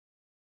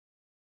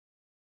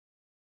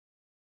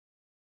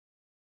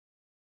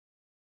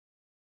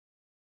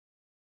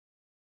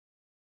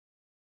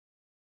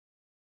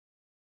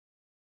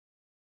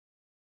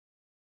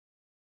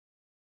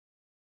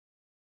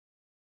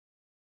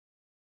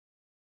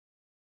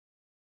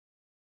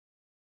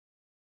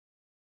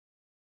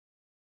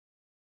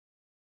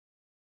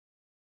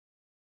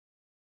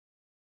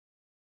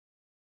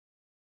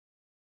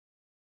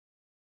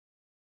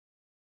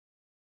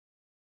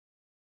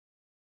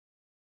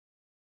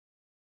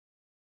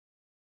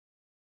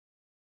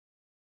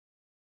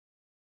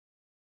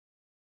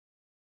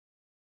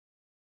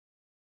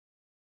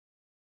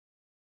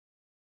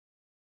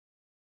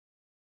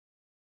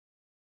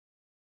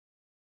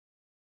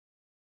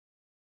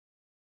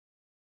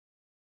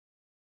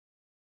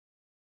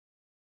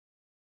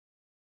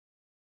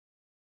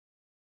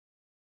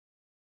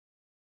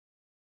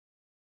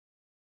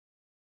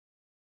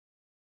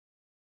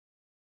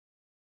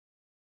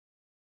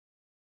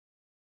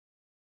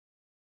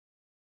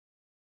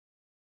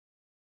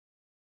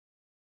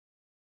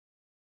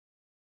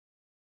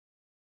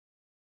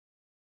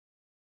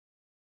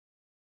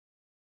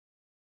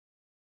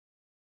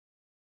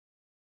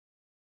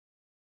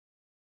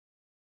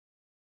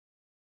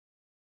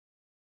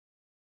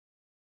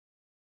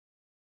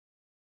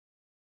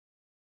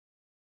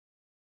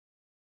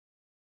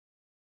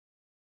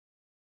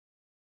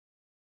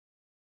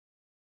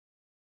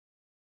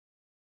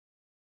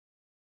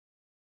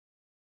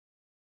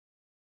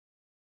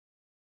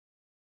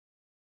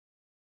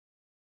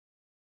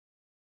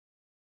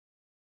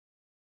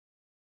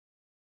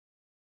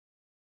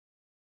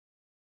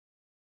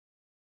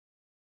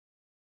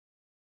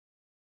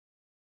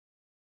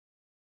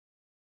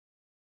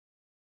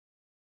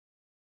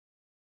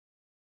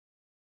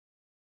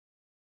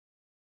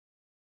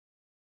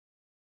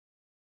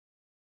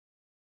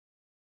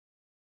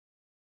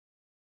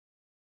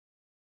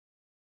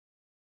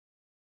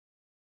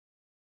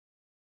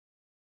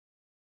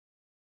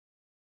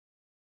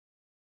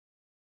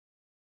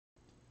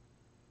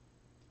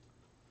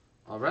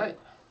All right.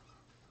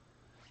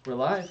 We're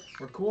live.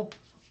 We're cool.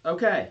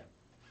 Okay.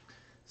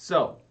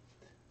 So,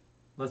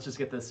 let's just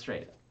get this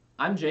straight.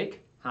 I'm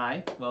Jake.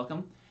 Hi,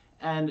 welcome.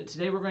 And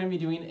today we're going to be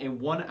doing a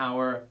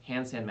 1-hour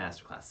handstand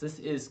masterclass. This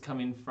is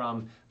coming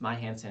from my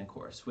handstand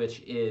course,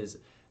 which is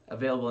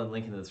available in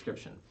link in the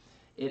description.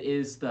 It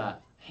is the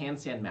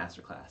handstand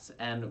masterclass,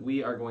 and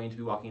we are going to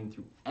be walking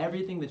through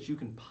everything that you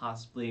can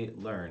possibly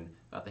learn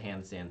about the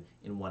handstand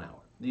in 1 hour.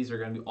 These are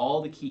going to be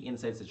all the key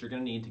insights that you're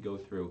going to need to go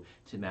through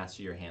to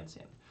master your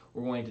handstand.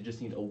 We're going to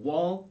just need a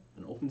wall,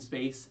 an open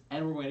space,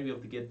 and we're going to be able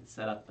to get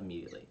set up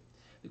immediately.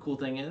 The cool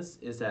thing is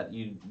that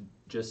you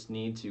just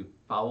need to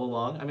follow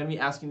along. I'm going to be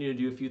asking you to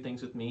do a few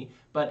things with me,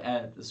 but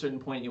at a certain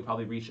point you'll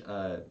probably reach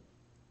a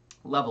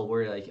level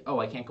where you're like, oh,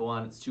 I can't go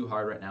on, it's too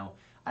hard right now.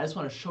 I just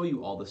want to show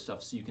you all this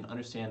stuff so you can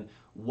understand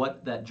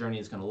what that journey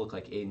is going to look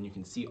like, and you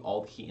can see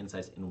all the key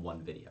insights in one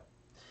video.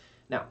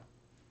 Now,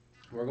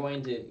 we're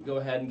going to go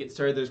ahead and get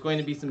started. There's going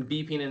to be some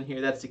beeping in here.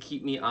 That's to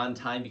keep me on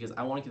time because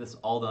I want to get this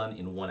all done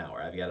in 1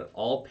 hour. I've got it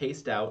all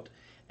paced out,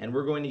 and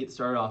we're going to get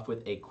started off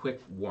with a quick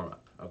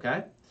warm-up,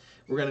 okay?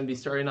 We're going to be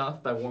starting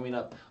off by warming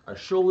up our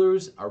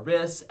shoulders, our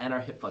wrists, and our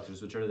hip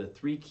flexors, which are the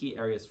 3 key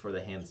areas for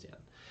the handstand.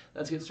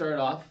 Let's get started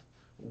off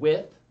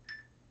with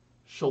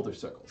shoulder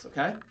circles,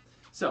 okay?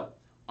 So,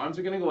 arms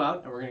are going to go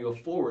out, and we're going to go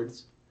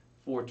forwards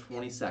for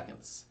 20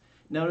 seconds.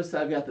 Notice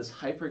that I've got this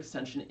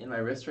hyperextension in my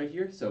wrist right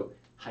here. So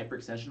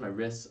hyperextension, my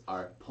wrists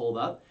are pulled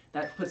up.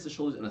 That puts the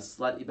shoulders in a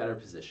slightly better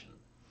position.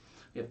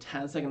 We have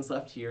 10 seconds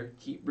left here.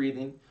 Keep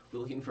breathing. We're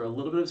looking for a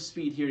little bit of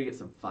speed here to get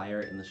some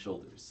fire in the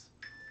shoulders.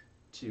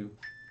 2,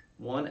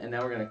 1, and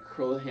now we're going to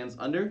curl the hands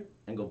under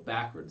and go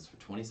backwards for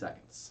 20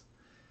 seconds.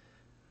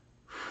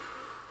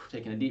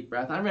 Taking a deep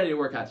breath. I'm ready to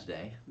work out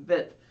today.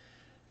 Bit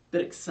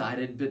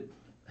excited,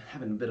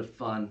 having a bit of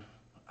fun.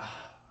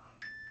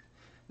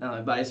 Now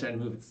my body's starting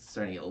to move, it's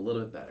starting to get a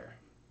little bit better.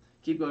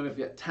 Keep going. We've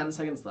got 10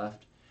 seconds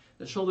left.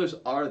 The shoulders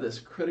are this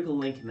critical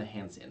link in the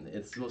handstand.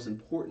 It's the most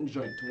important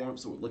joint to warm up,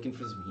 so we're looking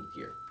for some heat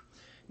here.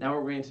 Now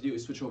what we're going to do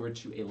is switch over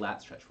to a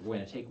lat stretch. We're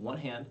going to take one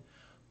hand,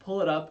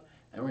 pull it up,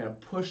 and we're going to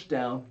push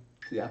down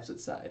to the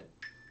opposite side.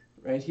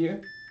 Right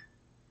here,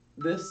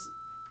 this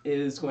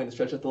is going to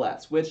stretch out the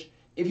lats, which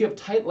if you have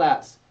tight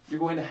lats, you're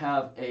going to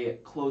have a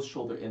closed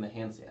shoulder in the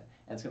handstand,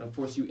 and it's going to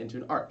force you into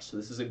an arch. So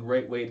this is a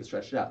great way to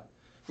stretch it out.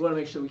 We want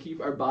to make sure we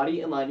keep our body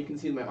in line. You can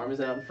see that my arm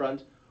is out in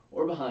front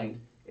or behind.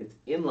 It's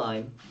in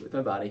line with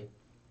my body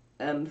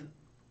and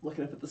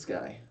looking up at the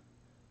sky.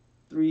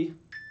 3,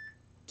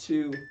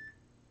 2,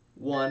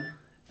 1,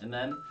 and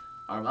then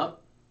arm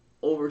up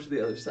over to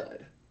the other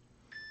side.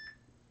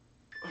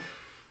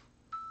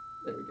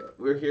 There we go.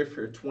 We're here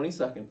for 20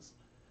 seconds.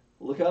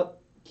 Look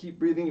up, keep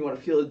breathing. You want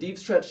to feel a deep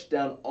stretch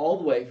down all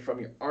the way from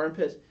your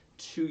armpit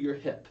to your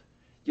hip.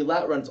 Your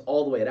lat runs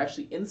all the way. It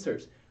actually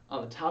inserts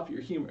on the top of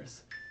your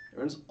humerus. It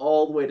runs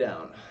all the way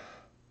down.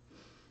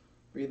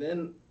 Breathe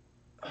in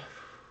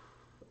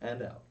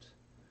and out.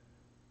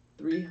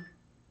 3,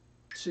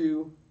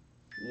 2,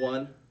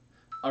 1.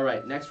 All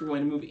right, next we're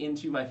going to move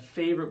into my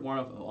favorite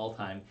warm-up of all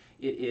time.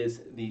 It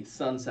is the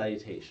sun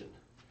salutation.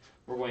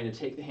 We're going to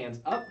take the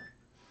hands up,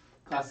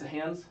 clasp the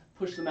hands,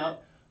 push them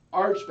out,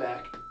 arch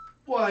back,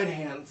 wide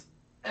hands,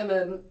 and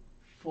then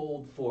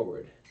fold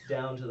forward,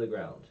 down to the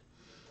ground.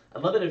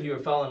 I'd love it if you were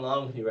following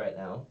along with me right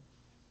now,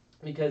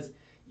 because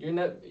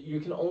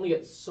you can only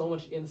get so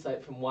much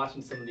insight from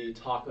watching somebody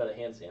talk about a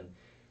handstand.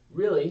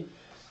 Really,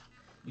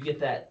 you get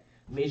that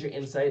major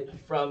insight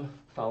from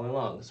following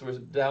along. So we're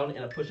down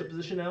in a push-up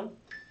position now.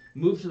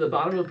 Move to the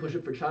bottom of a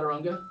push-up for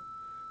chaturanga.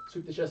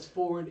 Sweep the chest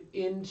forward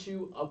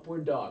into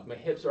upward dog. My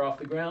hips are off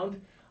the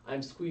ground.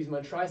 I'm squeezing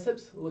my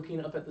triceps,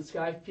 looking up at the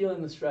sky,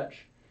 feeling the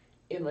stretch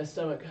in my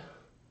stomach.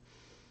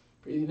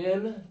 Breathing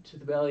in to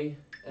the belly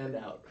and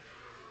out.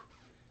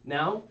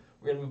 Now,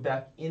 we're going to move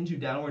back into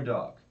downward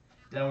dog.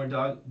 Downward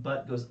dog,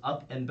 butt goes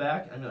up and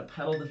back. I'm going to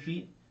pedal the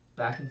feet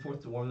back and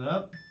forth to warm them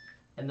up.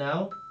 And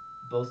now,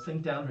 both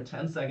sink down for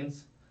 10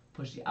 seconds.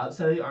 Push the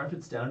outside of the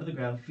armpits down to the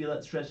ground. Feel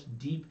that stretch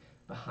deep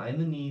behind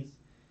the knees.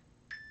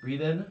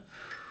 Breathe in.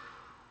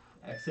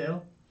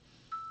 Exhale.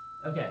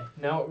 Okay,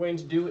 now what we're going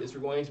to do is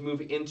we're going to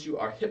move into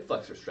our hip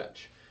flexor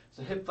stretch.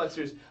 So hip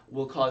flexors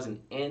will cause an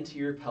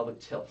anterior pelvic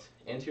tilt.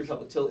 Anterior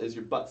pelvic tilt is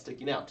your butt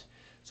sticking out.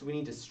 So we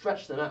need to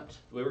stretch them out.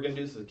 The way we're going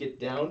to do this is get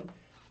down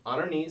on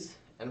our knees,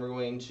 and we're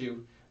going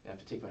to, I have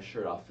to take my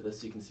shirt off for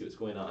this so you can see what's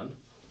going on.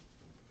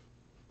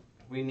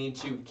 We need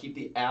to keep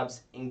the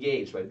abs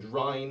engaged by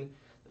drawing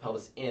the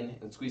pelvis in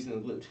and squeezing the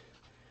glute.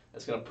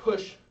 That's going to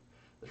push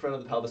the front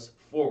of the pelvis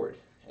forward.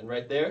 And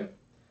right there,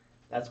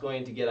 that's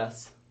going to get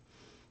us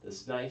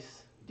this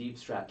nice deep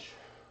stretch.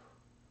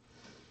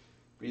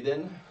 Breathe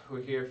in.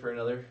 We're here for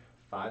another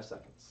 5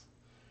 seconds.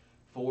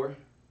 4,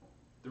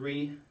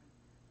 3,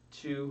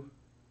 2,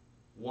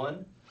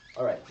 1.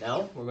 All right,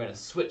 now we're going to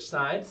switch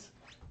sides.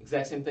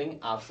 Exact same thing,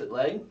 opposite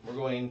leg. We're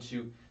going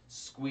to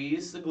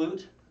squeeze the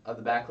glute of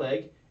the back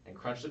leg and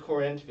crunch the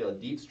core in to feel a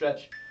deep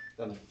stretch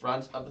down the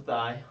front of the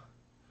thigh.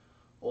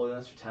 Holding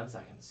this for 10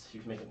 seconds. You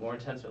can make it more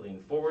intense by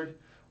leaning forward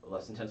or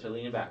less intense by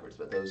leaning backwards,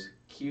 but those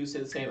cues stay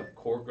the same of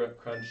core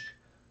crunched,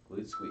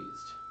 glute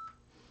squeezed.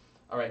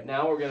 All right,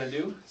 now what we're gonna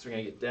do is we're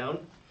gonna get down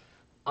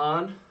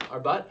on our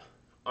butt,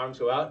 arms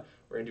go out,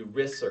 we're gonna do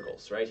wrist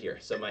circles right here.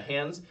 So my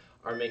hands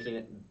are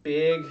making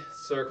big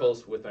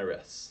circles with my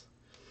wrists.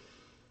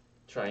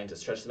 Trying to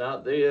stretch them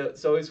out.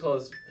 It's always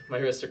cause my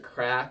wrists to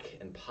crack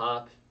and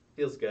pop,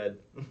 feels good.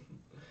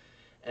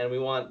 And we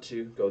want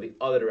to go the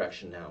other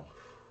direction now.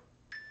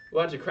 We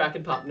want to crack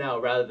and pop now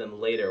rather than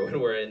later when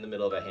we're in the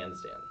middle of a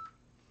handstand.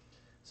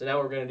 So now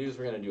what we're gonna do is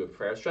we're gonna do a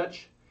prayer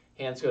stretch.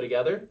 Hands go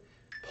together,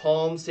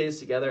 palm stays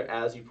together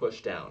as you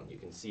push down. You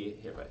can see,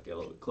 here if I get a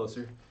little bit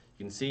closer,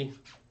 you can see,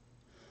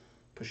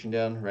 pushing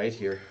down right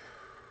here.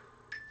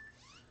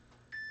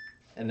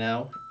 And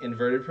now,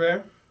 inverted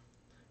prayer.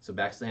 So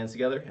backs the hands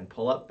together and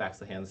pull up, backs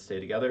the hands stay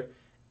together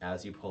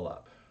as you pull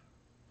up.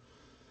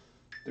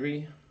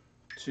 3,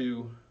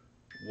 2,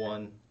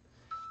 1,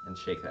 and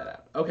shake that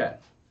out. Okay,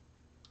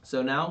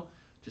 so now,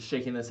 just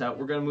shaking this out,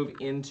 we're gonna move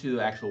into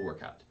the actual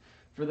workout.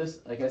 For this,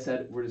 like I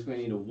said, we're just going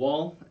to need a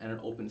wall and an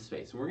open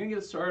space. And we're going to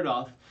get started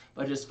off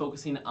by just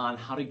focusing on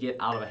how to get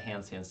out of a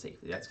handstand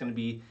safely. That's going to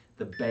be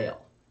the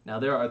bail. Now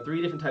there are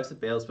 3 different types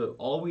of bails, but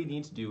all we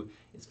need to do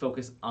is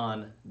focus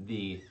on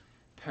the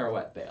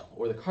pirouette bail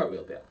or the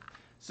cartwheel bail.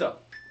 So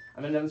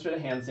I'm going to demonstrate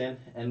a handstand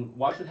and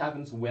watch what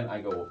happens when I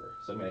go over.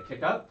 So I'm going to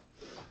kick up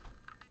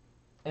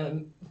and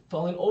I'm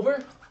falling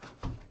over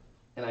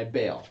and I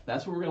bail.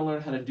 That's what we're going to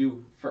learn how to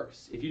do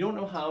first. If you don't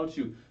know how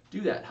to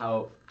do that,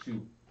 how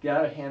to get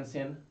out of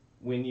handstand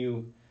when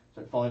you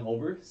start falling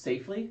over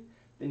safely,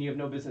 then you have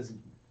no business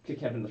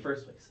kicking up in the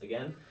first place.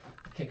 Again,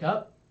 kick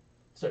up,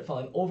 start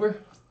falling over,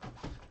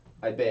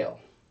 I bail.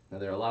 Now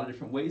there are a lot of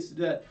different ways to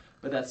do that,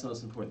 but that's the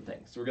most important thing.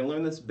 So we're going to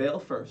learn this bail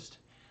first.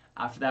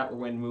 After that, we're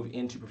going to move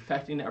into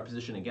perfecting our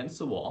position against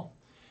the wall.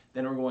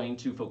 Then we're going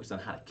to focus on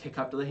how to kick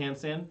up to the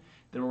handstand.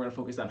 Then we're going to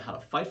focus on how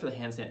to fight for the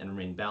handstand and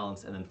remain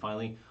balanced. And then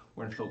finally,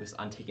 we're going to focus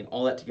on taking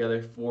all that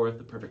together for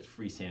the perfect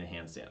freestanding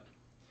handstand.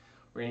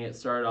 We're going to get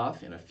started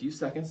off in a few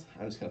seconds.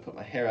 I'm just going to put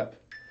my hair up,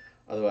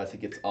 otherwise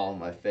it gets all in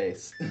my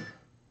face.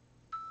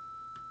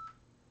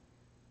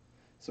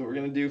 So what we're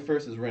going to do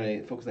first is we're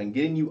going to focus on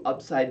getting you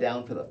upside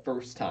down for the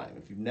first time.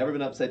 If you've never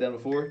been upside down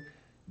before,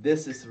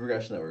 this is the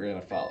progression that we're going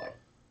to follow.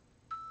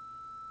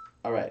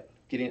 All right,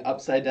 getting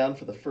upside down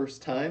for the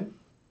first time,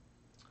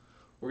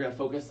 we're going to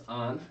focus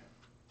on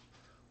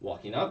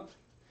walking up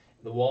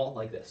the wall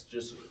like this.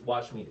 Just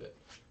watch me do it.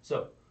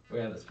 So we're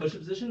going to have this push-up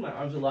position. My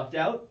arms are locked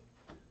out.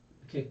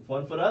 Kick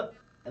one foot up,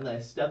 and then I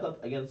step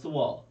up against the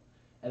wall.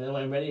 And then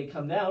when I'm ready to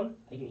come down,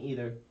 I can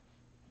either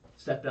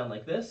step down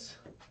like this,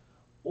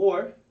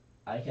 or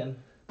I can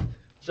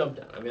jump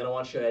down. I'm going to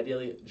want you to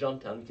ideally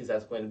jump down because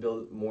that's going to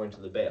build more into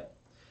the bail.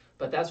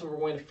 But that's what we're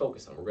going to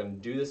focus on. We're going to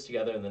do this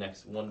together in the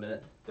next 1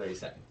 minute, 30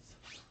 seconds.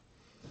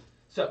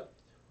 So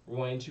we're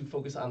going to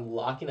focus on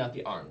locking out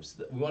the arms.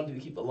 We want to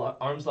keep the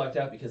arms locked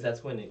out because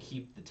that's going to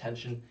keep the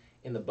tension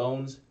in the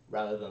bones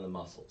rather than the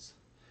muscles.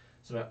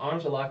 So my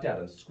arms are locked out.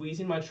 I'm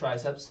squeezing my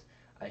triceps.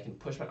 I can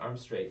push my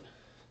arms straight.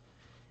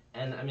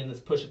 And I'm in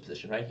this push-up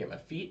position right here. My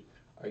feet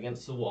are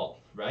against the wall,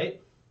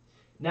 right?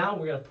 Now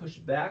we're going to push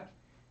back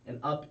and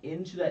up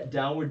into that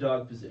downward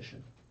dog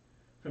position.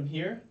 From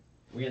here,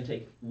 we're going to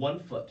take one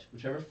foot,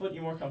 whichever foot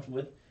you're more comfortable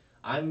with.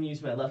 I'm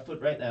using my left foot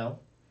right now.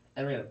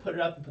 And we're going to put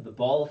it up and put the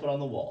ball of the foot on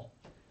the wall.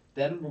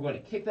 Then we're going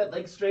to kick that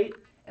leg straight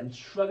and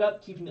shrug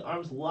up, keeping the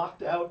arms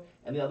locked out,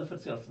 and the other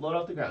foot's going to float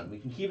off the ground. We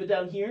can keep it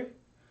down here.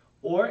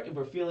 Or if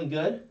we're feeling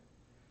good,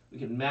 we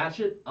can match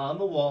it on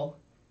the wall,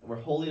 and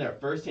we're holding our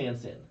first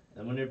handstand.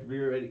 And whenever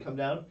you're ready to come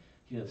down,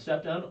 you can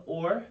step down,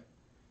 or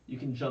you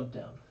can jump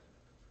down,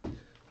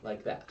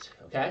 like that.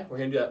 Okay? We're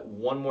going to do that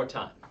one more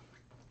time.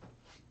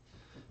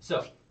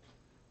 So,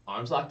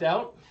 arms locked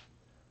out,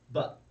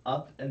 butt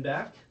up and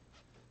back.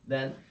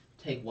 Then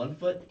take one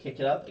foot, kick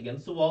it up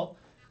against the wall,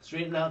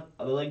 straighten out,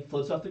 other leg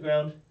floats off the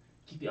ground.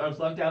 Keep the arms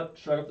locked out,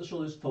 shrug up the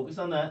shoulders, focus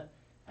on that,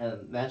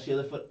 and match the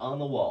other foot on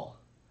the wall.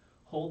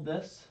 Hold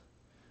this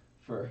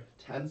for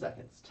 10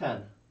 seconds.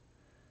 10,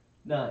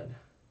 9,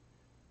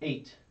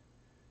 8,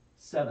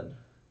 7,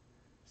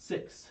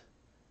 6,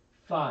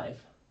 5,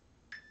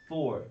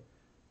 4,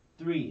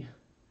 3,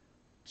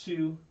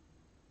 2,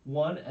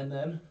 1, and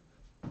then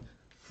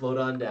float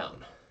on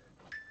down.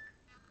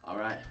 All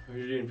right,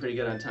 we're doing pretty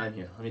good on time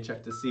here. Let me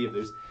check to see if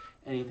there's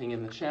anything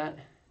in the chat.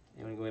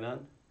 Anyone going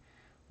on?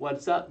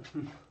 What's up?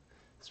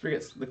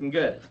 It's looking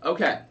good.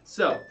 Okay,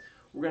 so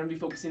we're going to be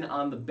focusing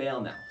on the bail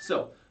now.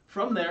 So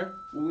from there,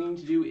 what we need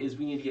to do is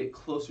we need to get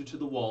closer to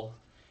the wall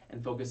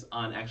and focus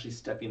on actually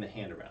stepping the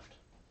hand around.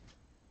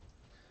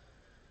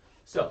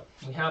 So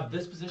we have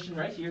this position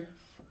right here.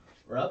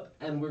 We're up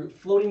and we're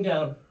floating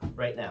down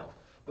right now.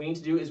 What we need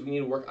to do is we need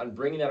to work on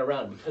bringing that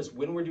around, because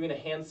when we're doing a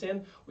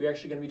handstand, we're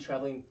actually going to be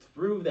traveling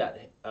through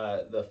that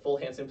the full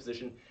handstand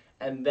position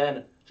and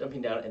then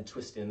jumping down and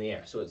twisting in the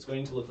air. So it's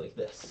going to look like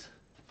this.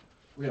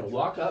 We're going to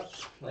walk up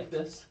like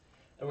this,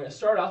 and we're going to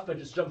start off by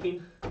just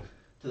jumping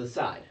to the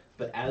side.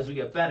 But as we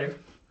get better,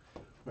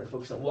 we're going to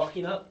focus on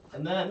walking up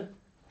and then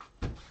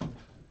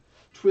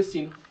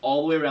twisting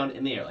all the way around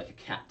in the air like a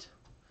cat.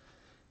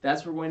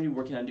 That's what we're going to be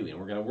working on doing.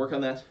 We're going to work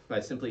on that by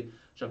simply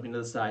jumping to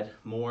the side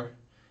more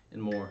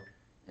and more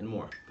and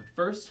more. But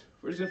first,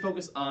 we're just going to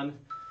focus on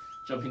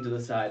jumping to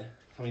the side,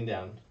 coming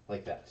down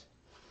like that.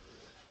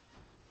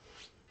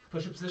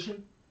 Push-up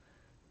position,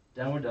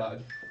 downward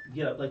dog,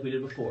 get up like we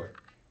did before.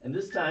 And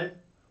this time,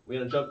 we're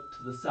going to jump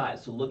to the side.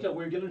 So look at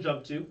where you're going to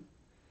jump to,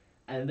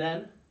 and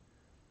then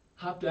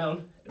hop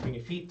down and bring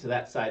your feet to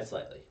that side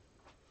slightly.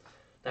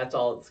 That's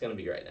all it's going to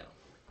be right now.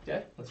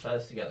 Okay, let's try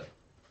this together.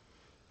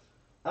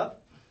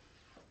 Up.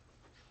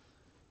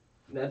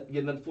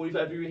 Get that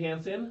 45-degree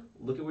handstand.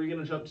 Look at where you're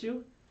going to jump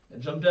to, and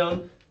jump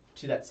down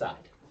to that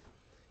side.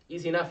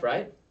 Easy enough,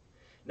 right?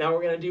 Now what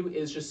we're going to do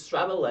is just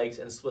straddle the legs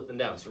and split them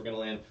down. So we're going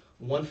to land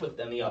one foot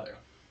then the other.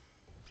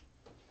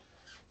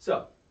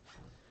 So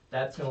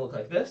that's going to look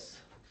like this.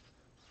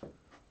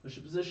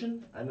 Push-up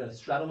position. I'm going to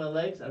straddle my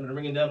legs. I'm going to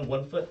bring it down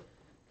one foot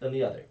then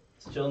the other.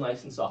 Still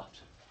nice and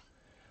soft.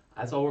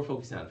 That's all we're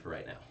focusing on for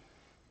right now.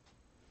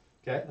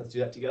 Okay, let's do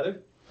that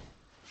together.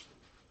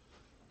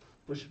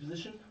 Push-up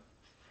position.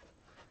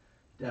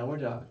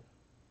 Downward dog.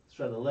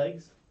 Straddle the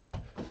legs.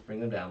 Bring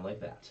them down like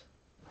that.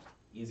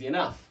 Easy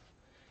enough.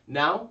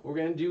 Now what we're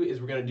going to do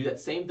is we're going to do that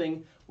same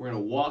thing. We're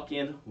going to walk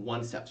in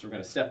one step. So we're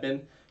going to step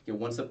in, get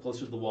one step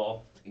closer to the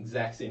wall.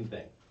 Exact same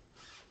thing.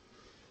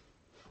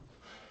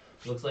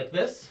 Looks like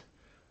this.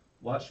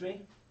 Watch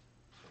me.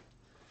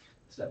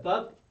 Step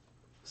up.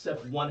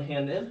 Step one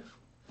hand in.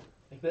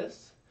 Like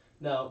this.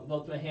 Now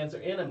both my hands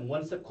are in. I'm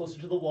one step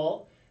closer to the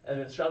wall. And I'm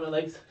going to straddle my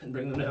legs and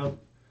bring them down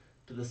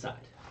to the side.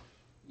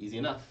 Easy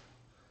enough.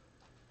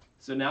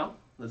 So now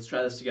let's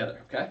try this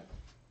together, okay?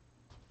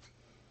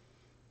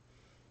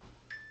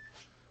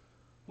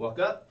 Walk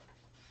up.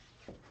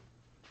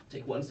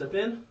 Take one step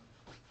in.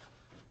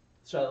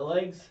 Straddle the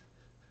legs.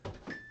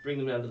 Bring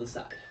them down to the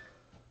side.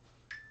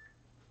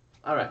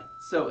 All right,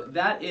 so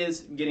that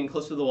is getting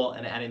close to the wall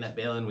and adding that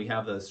bail in. We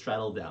have the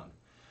straddle down.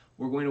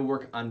 We're going to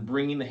work on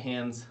bringing the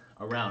hands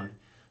around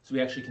so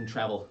we actually can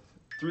travel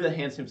through the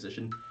handstand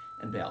position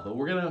and bail. But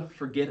we're going to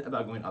forget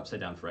about going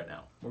upside down for right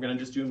now. We're going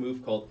to just do a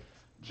move called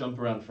jump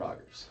around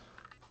froggers.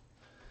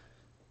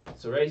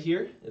 So right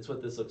here is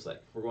what this looks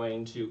like. We're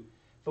going to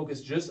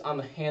focus just on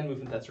the hand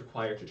movement that's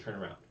required to turn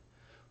around.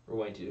 We're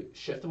going to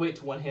shift the weight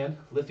to one hand,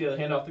 lift the other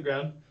hand off the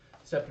ground,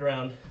 step it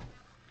around,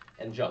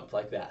 and jump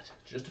like that,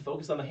 just to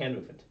focus on the hand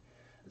movement.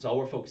 That's all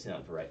we're focusing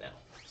on for right now.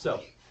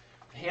 So,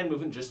 the hand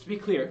movement, just to be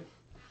clear,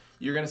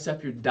 you're going to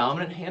step your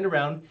dominant hand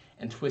around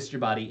and twist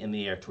your body in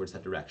the air towards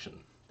that direction.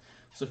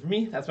 So for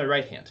me, that's my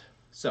right hand.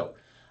 So,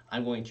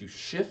 I'm going to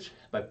shift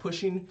by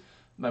pushing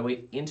my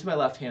weight into my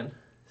left hand,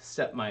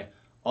 step my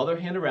other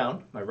hand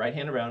around, my right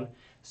hand around,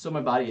 so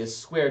my body is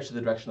square to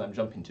the direction I'm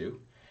jumping to.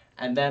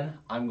 And then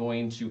I'm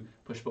going to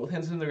push both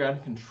hands into the ground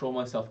and control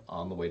myself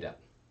on the way down.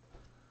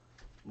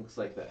 Looks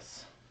like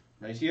this.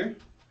 Right here,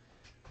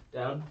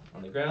 down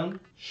on the ground,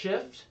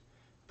 shift,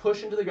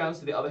 push into the ground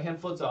so the other hand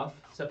floats off,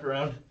 step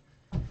around,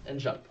 and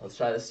jump. Let's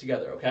try this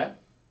together, okay?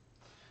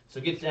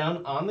 So get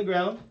down on the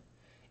ground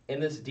in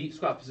this deep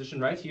squat position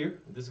right here.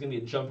 This is going to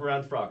be a jump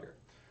around frogger.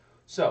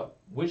 So,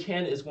 which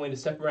hand is going to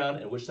step around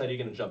and which side are you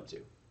going to jump to?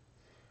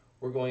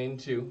 We're going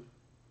to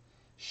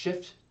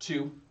shift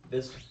to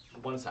this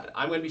one side.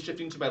 I'm going to be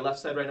shifting to my left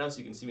side right now so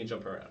you can see me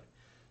jump around.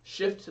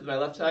 Shift to my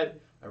left side,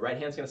 my right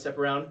hand's going to step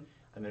around.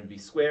 I'm going to be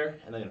square,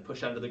 and I'm going to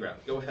push down to the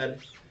ground. Go ahead,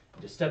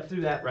 just step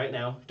through that right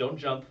now. Don't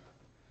jump.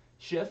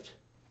 Shift,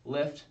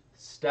 lift,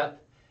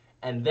 step,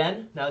 and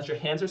then, now that your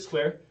hands are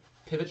square,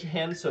 pivot your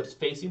hands so it's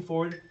facing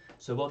forward,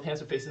 so both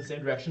hands are facing the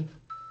same direction,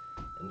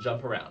 and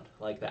jump around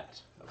like that,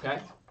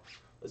 okay?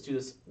 Let's do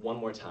this one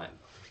more time.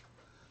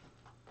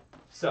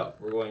 So,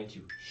 we're going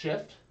to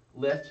shift,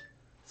 lift,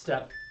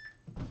 step,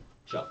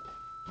 jump,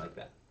 like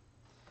that.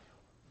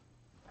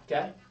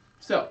 Okay?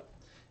 So,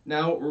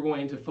 now we're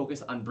going to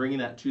focus on bringing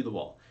that to the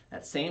wall.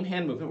 That same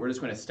hand movement, we're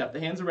just going to step the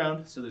hands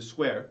around so they're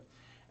square,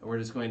 and we're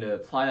just going to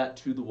apply that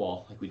to the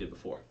wall like we did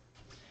before.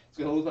 It's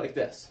going to look like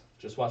this.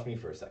 Just watch me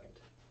for a second.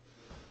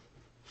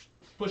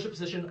 Push-up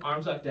position,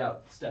 arms tucked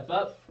out. Step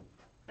up,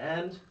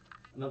 and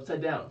I'm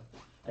upside down.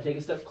 I take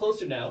a step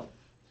closer now,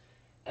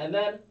 and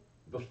then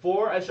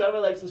before I straddle my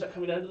legs and start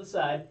coming down to the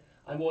side,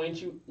 I'm going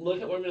to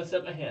look at where I'm going to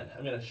step my hand.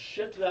 I'm going to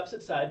shift to the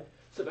opposite side,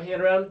 step my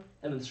hand around,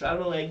 and then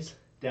straddle my legs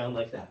down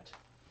like that.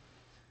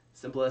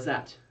 Simple as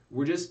that.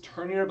 We're just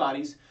turning our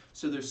bodies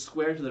so they're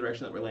square to the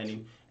direction that we're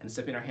landing and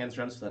stepping our hands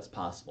around so that's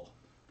possible.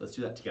 Let's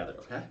do that together,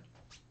 okay?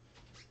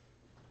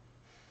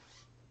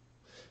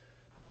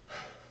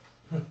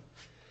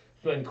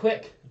 It's going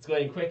quick. It's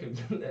going quick.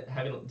 I'm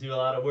having to do a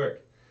lot of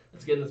work.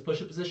 Let's get in this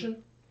push-up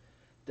position.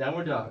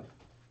 Downward dog.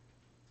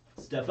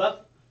 Step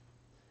up.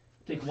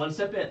 Take one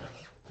step in.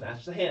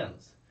 Match the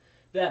hands.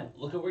 Then,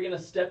 look at where you're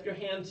going to step your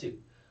hand to.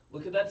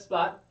 Look at that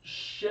spot.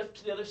 Shift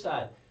to the other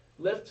side.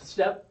 Lift,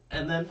 step,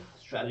 and then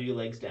straddle your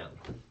legs down.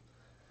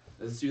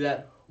 Let's do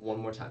that one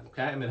more time,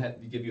 okay? I'm going to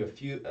give you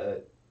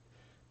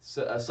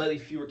slightly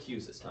fewer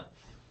cues this time.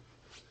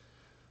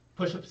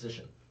 Push-up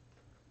position.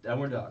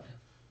 Downward dog.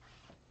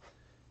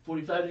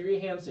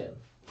 45-degree handstand.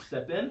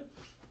 Step in.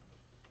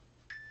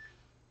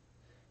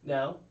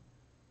 Now,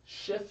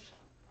 shift,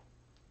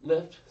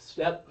 lift,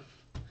 step,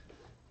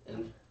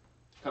 and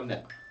come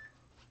down.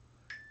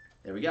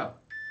 There we go.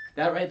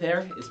 That right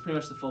there is pretty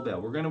much the full bail.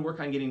 We're going to work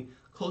on getting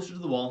closer to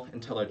the wall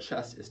until our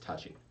chest is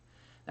touching.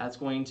 That's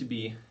going to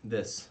be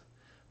this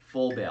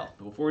full bail.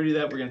 But before we do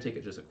that, we're going to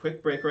take just a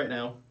quick break right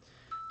now.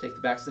 Take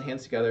the backs of the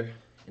hands together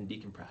and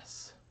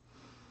decompress.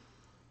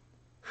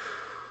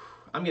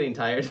 I'm getting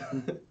tired.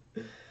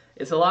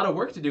 It's a lot of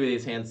work to do with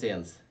these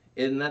handstands.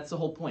 And that's the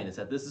whole point, is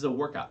that this is a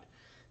workout.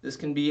 This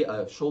can be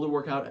a shoulder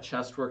workout, a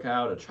chest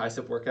workout, a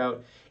tricep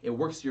workout. It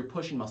works your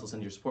pushing muscles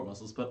and your support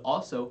muscles, but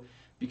also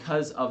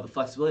because of the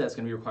flexibility that's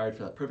going to be required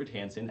for that perfect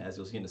handstand, as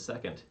you'll see in a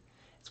second,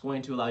 it's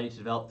going to allow you to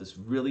develop this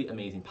really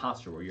amazing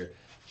posture where your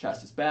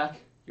chest is back,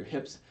 your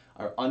hips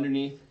are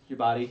underneath your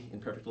body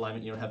in perfect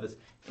alignment. You don't have this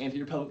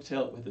anterior pelvic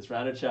tilt with this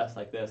rounded chest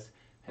like this,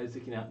 head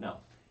sticking out. No.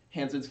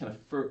 Handstands kind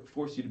of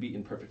force you to be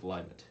in perfect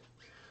alignment.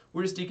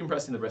 We're just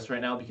decompressing the wrist right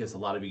now because a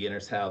lot of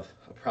beginners have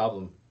a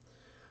problem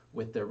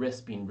with their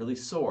wrists being really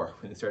sore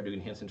when they start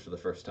doing handstands for the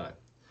first time.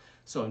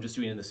 So I'm just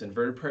doing this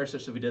inverted prayer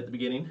stretch that we did at the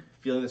beginning,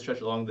 feeling the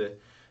stretch along the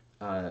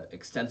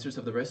extensors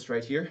of the wrist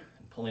right here,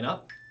 and pulling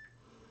up.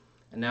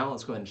 And now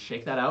let's go ahead and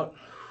shake that out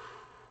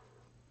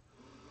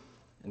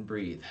and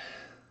breathe.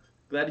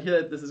 Glad to hear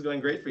that this is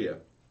going great for you.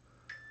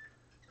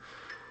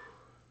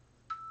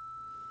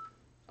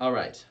 All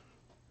right.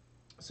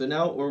 So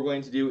now what we're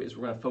going to do is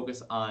we're going to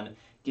focus on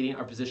getting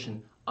our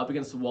position up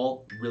against the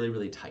wall really,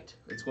 really tight.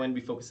 It's going to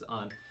be focused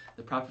on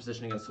the proper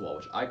position against the wall,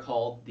 which I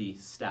call the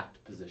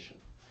stacked position.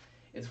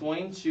 It's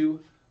going to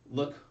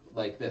look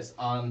like this.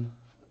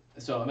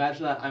 So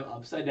imagine that I'm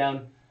upside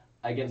down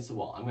against the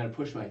wall. I'm going to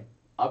push my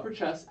upper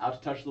chest out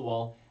to touch the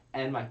wall,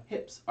 and my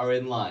hips are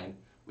in line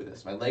with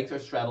this. My legs are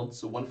straddled,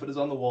 so one foot is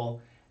on the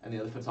wall and the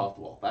other foot's off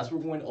the wall. That's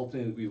what we're going to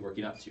ultimately be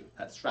working up to.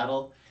 That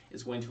straddle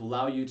is going to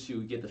allow you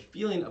to get the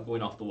feeling of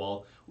going off the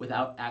wall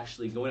without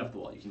actually going off the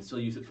wall. You can still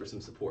use it for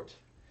some support.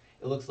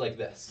 It looks like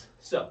this.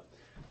 So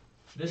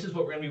this is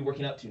what we're going to be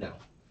working up to now.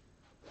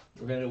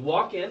 We're going to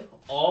walk in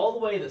all the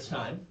way this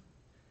time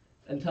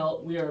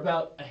until we are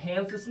about a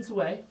hand's distance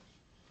away.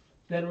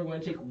 Then we're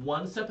going to take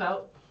one step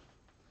out,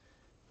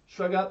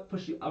 shrug up,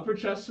 push the upper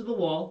chest to the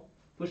wall,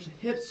 push the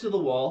hips to the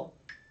wall,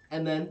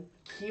 and then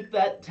keep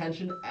that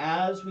tension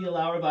as we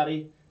allow our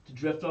body to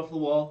drift off the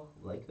wall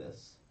like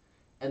this.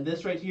 And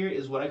this right here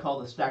is what I call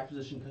the stacked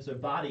position, because our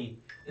body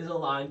is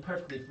aligned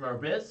perfectly from our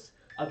wrists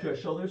up to our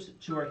shoulders,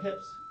 to our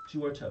hips,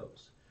 to our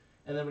toes.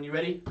 And then when you're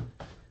ready,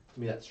 give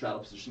me that straddle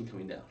position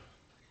coming down.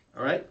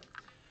 All right?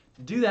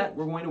 To do that,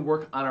 we're going to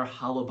work on our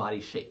hollow body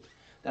shape.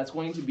 That's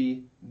going to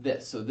be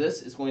this. So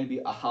this is going to be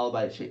a hollow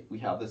body shape. We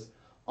have this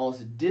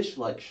almost a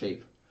dish-like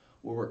shape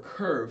where we're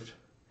curved,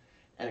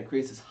 and it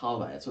creates this hollow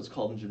body. That's what's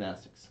called in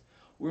gymnastics.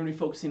 We're going to be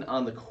focusing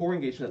on the core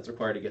engagement that's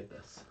required to get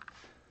this.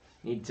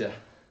 Need to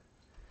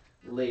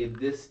lay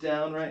this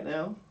down right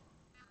now.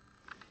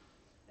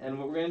 And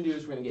what we're going to do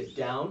is we're going to get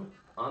down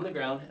on the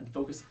ground and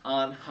focus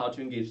on how to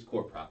engage the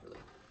core properly.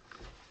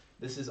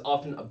 This is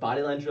often a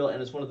bodyline drill,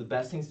 and it's one of the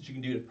best things that you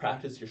can do to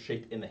practice your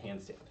shape in the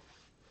handstand.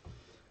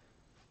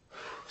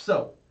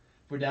 So,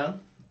 if we're down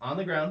on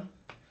the ground,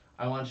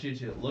 I want you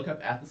to look up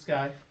at the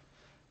sky,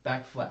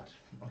 back flat,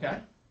 okay?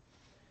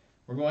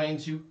 We're going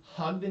to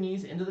hug the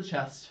knees into the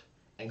chest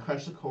and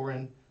crunch the core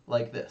in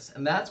like this.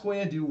 And that's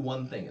going to do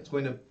one thing. It's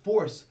going to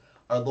force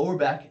our lower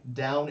back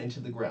down into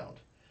the ground.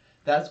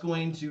 That's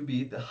going to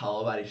be the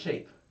hollow body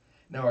shape.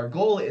 Now our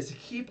goal is to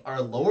keep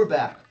our lower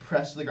back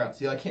pressed to the ground.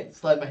 See how I can't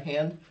slide my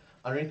hand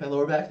underneath my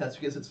lower back? That's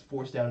because it's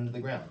forced down into the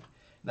ground.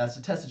 And that's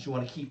the test that you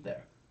want to keep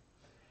there.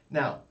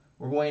 Now,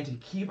 we're going to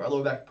keep our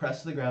lower back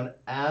pressed to the ground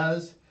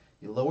as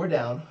you lower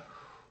down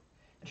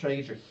and try to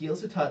get your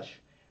heels to touch.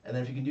 And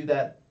then if you can do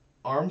that,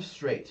 arms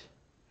straight.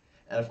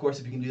 And of course,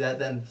 if you can do that,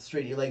 then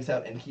straighten your legs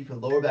out and keep your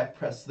lower back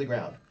pressed to the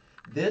ground.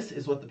 This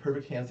is what the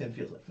perfect handstand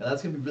feels like. Now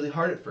that's going to be really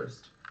hard at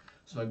first.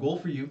 So my goal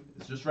for you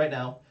is just right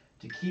now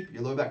to keep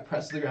your lower back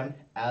pressed to the ground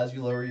as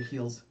you lower your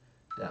heels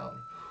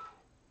down.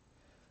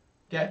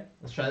 Okay,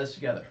 let's try this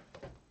together.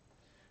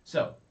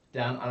 So,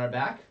 down on our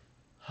back,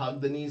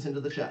 hug the knees into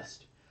the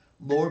chest.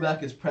 Lower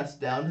back is pressed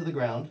down to the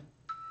ground,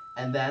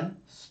 and then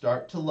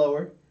start to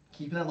lower,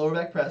 keeping that lower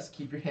back pressed.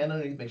 Keep your hand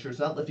underneath, make sure it's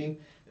not lifting.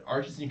 It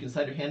arches and you can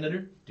slide your hand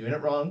under, doing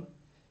it wrong.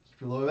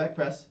 Keep your lower back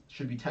pressed,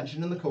 should be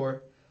tension in the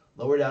core.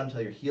 Lower down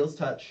until your heels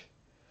touch.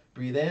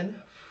 Breathe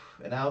in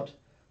and out.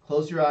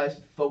 Close your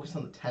eyes, focus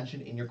on the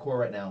tension in your core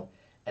right now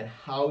and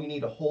how you need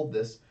to hold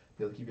this to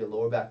be able to keep your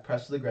lower back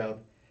pressed to the ground.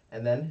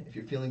 And then, if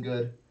you're feeling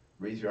good,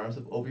 raise your arms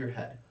up over your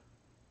head.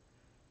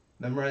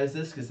 Memorize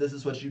this because this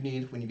is what you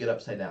need when you get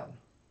upside down.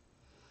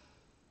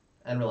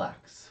 And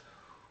relax.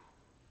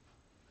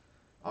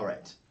 All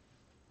right.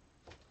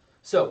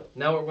 So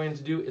now what we're going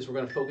to do is we're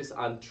going to focus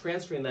on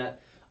transferring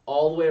that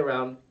all the way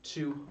around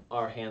to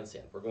our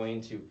handstand. We're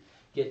going to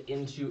get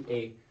into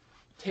a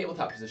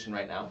tabletop position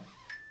right now,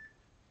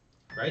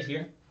 right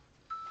here,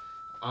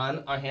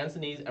 on our hands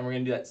and knees, and we're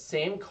going to do that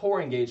same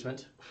core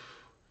engagement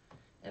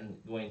and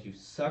going to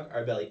suck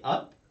our belly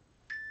up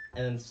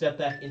and then step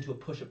back into a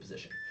push-up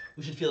position.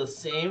 We should feel the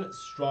same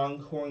strong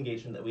core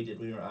engagement that we did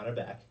when we were on our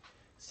back,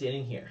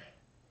 standing here.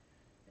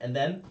 And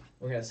then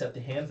we're going to set the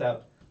hands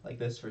out like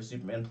this for a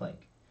Superman plank.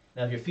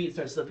 Now if your feet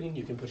start slipping,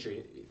 you can push your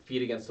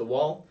feet against the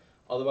wall.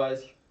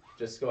 Otherwise,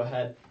 just go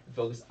ahead and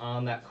focus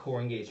on that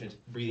core engagement,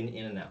 breathing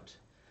in and out.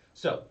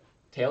 So,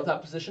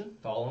 tabletop position,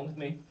 follow along with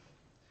me.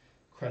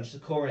 Crunch the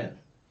core in.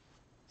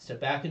 Step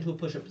back into a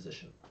push-up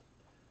position,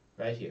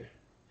 right here.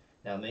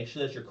 Now make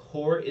sure that your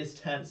core is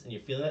tense and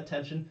you're feeling that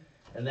tension,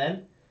 and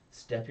then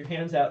step your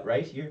hands out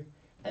right here,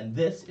 and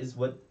this is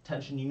what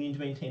tension you need to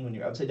maintain when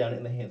you're upside down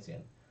in the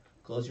handstand.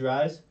 Close your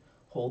eyes,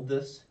 hold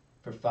this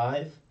for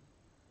 5,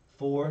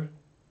 4,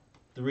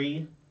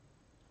 3,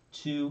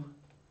 2,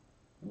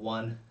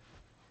 1,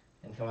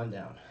 and come on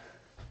down.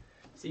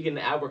 So you get an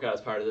ab workout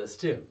as part of this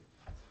too.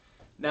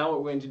 Now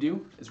what we're going to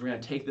do is we're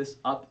going to take this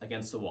up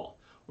against the wall.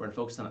 We're going to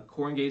focus on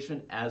core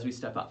engagement as we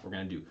step up. We're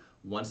going to do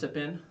 1 step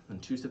in, then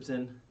 2 steps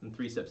in, then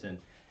 3 steps in.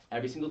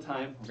 Every single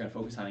time, we're going to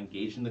focus on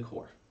engaging the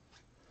core.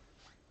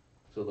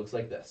 So it looks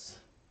like this.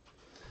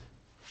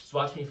 Just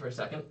watch me for a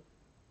second.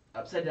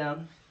 Upside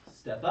down,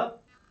 step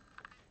up,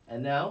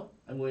 and now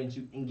I'm going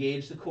to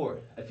engage the core.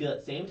 I feel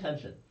that same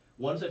tension.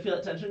 Once I feel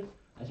that tension,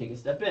 I take a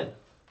step in.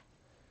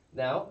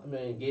 Now I'm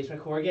going to engage my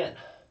core again.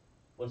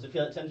 Once I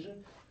feel that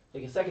tension,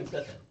 take a second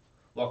step in.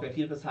 Walk my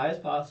feet up as high as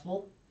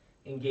possible,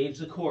 engage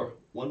the core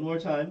one more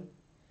time,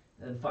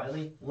 and then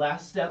finally,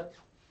 last step,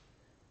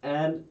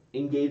 and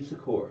engage the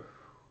core.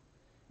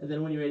 And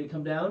then when you're ready to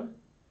come down,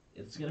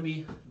 it's going to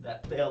be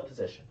that fail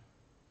position.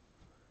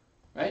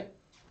 Right?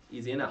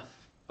 Easy enough.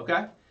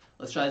 Okay?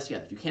 Let's try this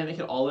again. If you can't make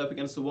it all the way up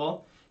against the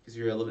wall because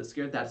you're a little bit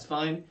scared, that's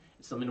fine.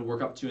 It's something to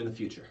work up to in the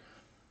future.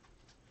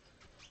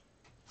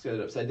 Let's get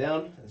it upside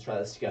down and let's try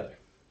this together.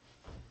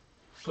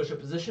 Push-up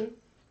position,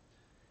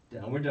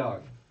 downward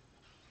dog.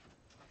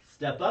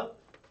 Step up,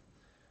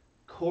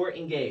 core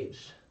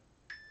engaged.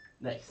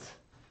 Nice.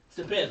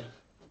 Step in.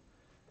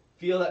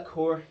 Feel that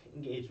core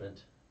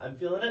engagement. I'm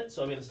feeling it,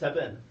 so I'm going to step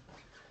in.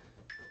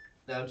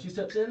 Now 2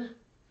 steps in,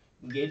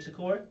 engage the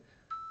core,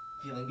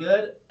 feeling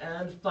good,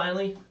 and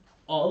finally,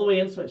 all the way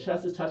in so my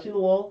chest is touching the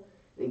wall,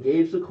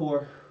 engage the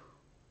core,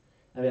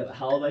 and we have a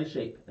hollow body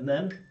shape. And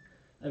then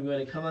I'm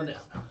going to come on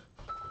down.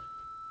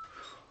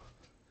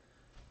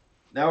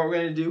 Now what we're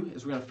going to do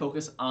is we're going to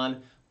focus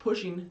on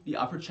pushing the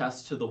upper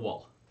chest to the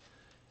wall.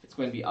 It's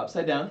going to be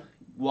upside down,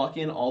 walk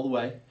in all the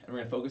way, and we're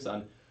going to focus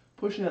on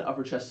pushing that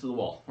upper chest to the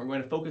wall. We're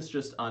going to focus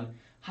just on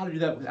how to do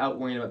that without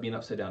worrying about being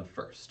upside down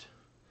first.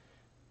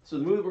 So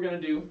the move that we're going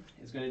to do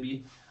is going to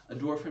be a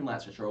door frame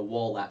lat stretch or a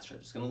wall lat stretch.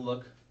 It's going to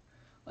look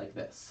like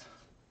this.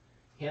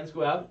 Hands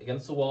go out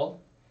against the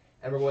wall,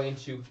 and we're going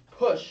to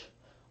push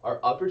our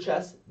upper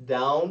chest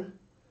down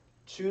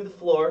to the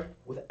floor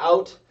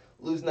without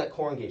losing that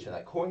core engagement.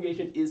 That core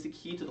engagement is the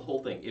key to the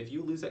whole thing. If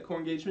you lose that core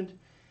engagement,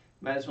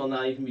 might as well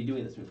not even be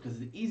doing this move because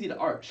it's easy to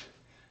arch.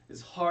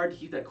 It's hard to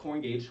keep that core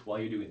engaged while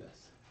you're doing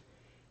this.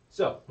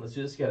 So let's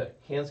do this together.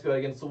 Hands go out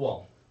against the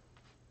wall.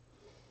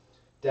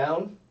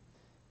 Down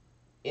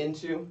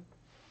into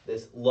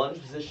this lunge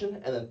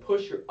position and then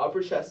push your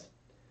upper chest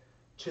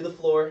to the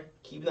floor,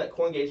 keeping that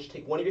core engaged.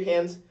 Take one of your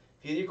hands,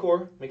 feel your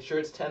core, make sure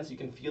it's tense. You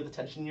can feel the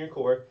tension in your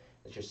core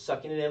as you're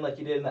sucking it in like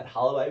you did in that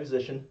hollow body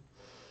position.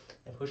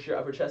 And push your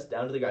upper chest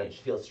down to the ground. You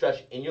should feel a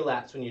stretch in your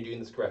lats when you're doing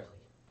this correctly.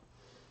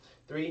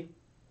 3,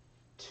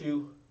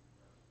 2,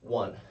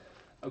 1.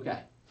 Okay.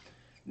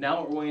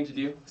 Now what we're going to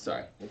do,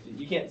 sorry, if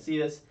you can't see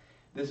this,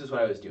 this is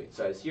what I was doing.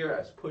 So I was here, I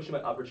was pushing my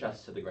upper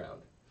chest to the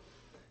ground.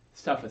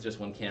 It's tough with just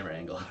one camera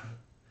angle.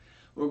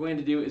 What we're going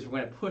to do is we're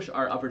going to push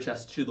our upper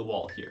chest to the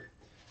wall here.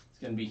 It's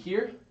going to be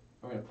here.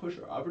 We're going to push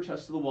our upper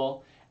chest to the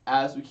wall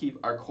as we keep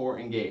our core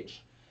engaged.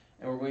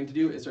 And what we're going to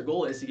do is our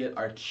goal is to get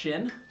our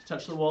chin to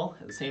touch the wall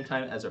at the same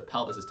time as our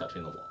pelvis is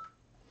touching the wall.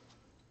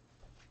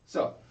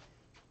 So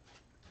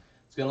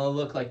it's going to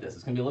look like this.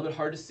 It's going to be a little bit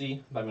hard to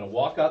see, but I'm going to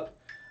walk up,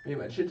 I'm going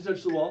to get my chin to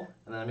touch the wall,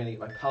 and then I'm going to get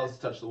my pelvis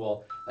to touch the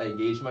wall. I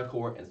engage my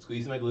core and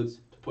squeeze my glutes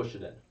to push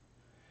it in.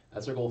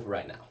 That's our goal for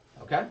right now,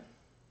 okay?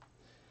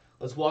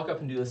 Let's walk up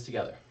and do this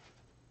together.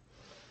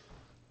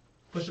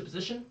 Push-up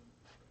position,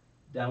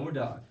 downward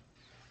dog.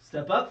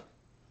 Step up,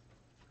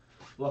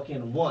 walk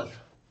in 1,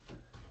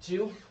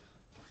 2,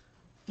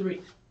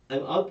 3.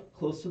 I'm up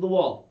close to the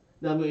wall.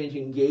 Now I'm going to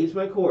engage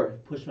my core,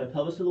 push my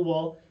pelvis to the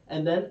wall,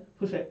 and then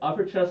push my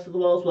upper chest to the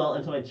wall as well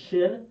until my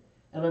chin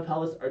and my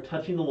pelvis are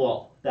touching the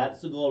wall.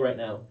 That's the goal right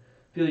now.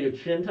 Feel your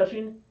chin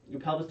touching,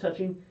 your pelvis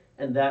touching,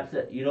 and that's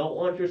it. You don't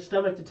want your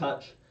stomach to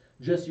touch,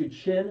 just your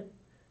chin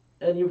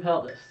and your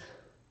pelvis.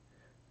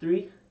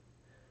 3,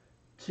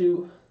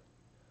 2,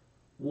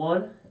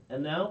 1,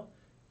 and now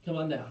come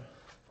on down.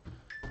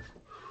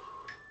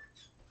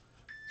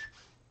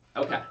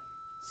 Okay,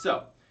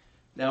 so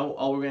now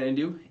all we're going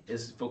to do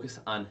is focus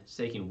on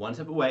taking one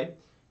step away,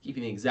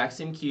 keeping the exact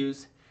same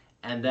cues,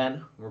 and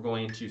then we're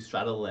going to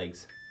straddle the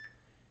legs.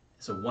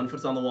 So one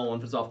foot's on the wall, one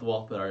foot's off the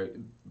wall, but our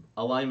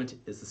alignment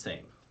is the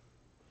same.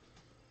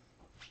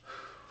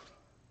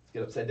 Let's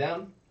get upside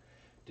down,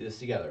 do this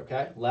together,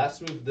 okay? Last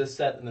move of this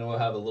set, and then we'll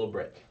have a little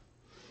break.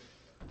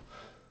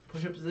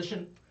 Push-up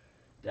position,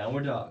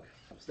 downward dog.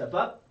 Step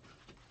up.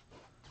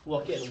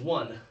 Walk in.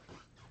 1,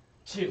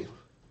 2,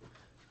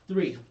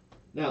 3.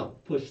 Now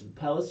push the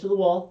pelvis to the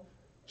wall,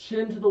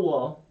 chin to the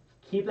wall.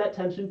 Keep that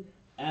tension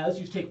as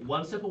you take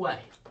one step away.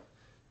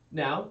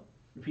 Now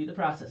repeat the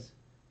process.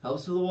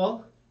 Pelvis to the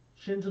wall,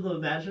 chin to the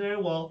imaginary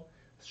wall,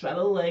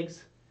 straddle the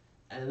legs,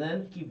 and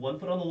then keep one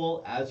foot on the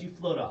wall as you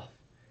float off.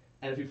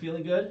 And if you're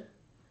feeling good,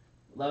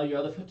 allow your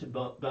other foot to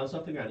bounce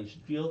off the ground. You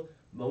should feel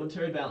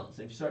momentary balance.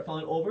 And if you start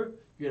falling over,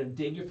 you're going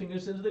to dig your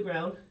fingers into the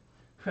ground,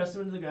 press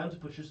them into the ground to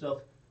push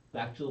yourself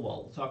back to the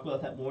wall. We'll talk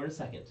about that more in a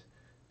second.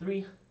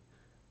 3,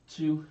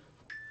 2,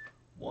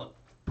 1.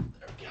 There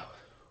we go.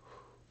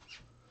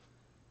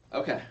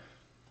 Okay.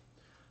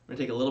 We're going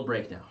to take a little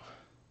break now.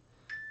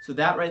 So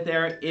that right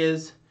there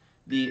is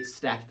the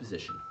stacked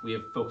position. We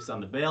have focused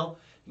on the bail.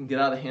 You can get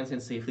out of the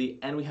handstand safely,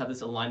 and we have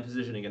this aligned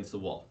position against the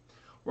wall.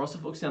 We're also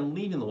focusing on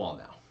leaving the wall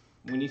now.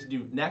 What we need to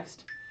do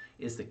next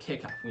is the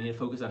kick up. We need to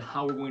focus on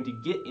how we're going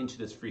to get into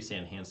this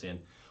freestand handstand,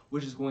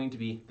 which is going to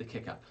be the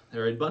kick up.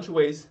 There are a bunch of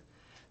ways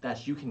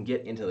that you can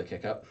get into the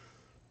kick up,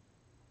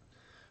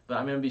 but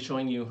I'm going to be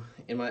showing you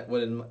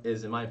what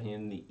is, in my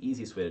opinion, the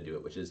easiest way to do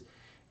it, which is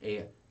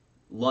a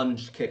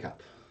lunge kick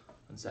up.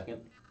 1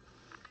 second.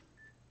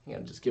 I'm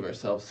going to just give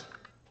ourselves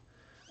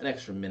an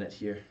extra minute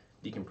here,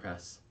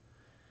 decompress,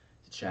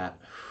 to chat.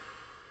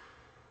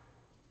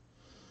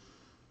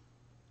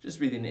 Just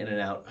breathing in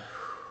and out,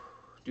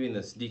 doing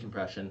this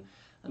decompression.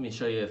 Let me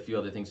show you a few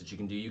other things that you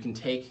can do. You can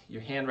take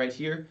your hand right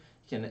here,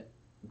 you can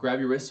grab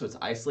your wrist so it's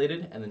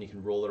isolated, and then you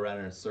can roll it around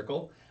in a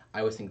circle. I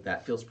always think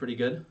that feels pretty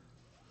good.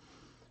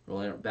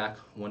 Rolling it back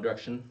one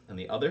direction and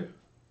the other.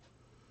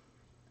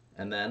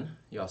 And then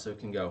you also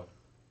can go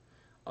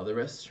other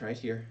wrist right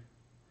here.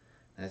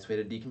 Nice way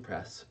to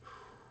decompress.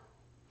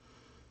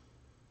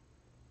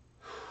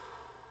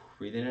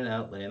 Breathe in and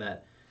out, letting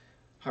that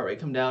heart rate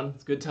come down.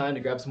 It's a good time to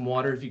grab some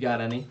water if you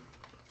got any.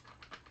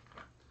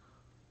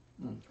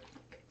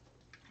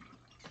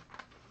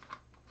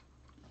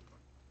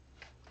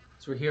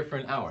 So we're here for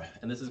an hour,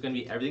 and this is going to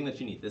be everything that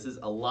you need. This is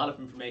a lot of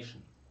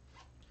information.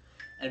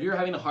 And if you're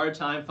having a hard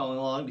time following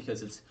along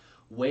because it's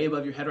way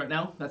above your head right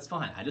now, that's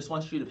fine. I just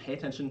want you to pay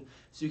attention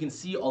so you can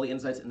see all the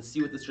insights and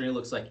see what this journey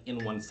looks like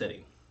in one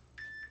sitting.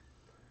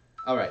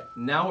 All right,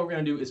 now what we're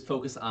going to do is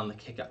focus on the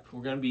kick up.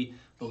 We're going to be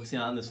focusing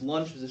on this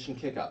lunge position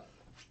kick up,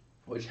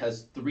 which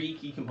has 3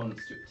 key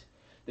components to it.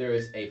 There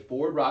is a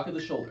forward rock of the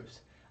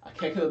shoulders, a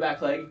kick of the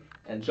back leg,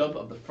 and jump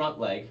of the front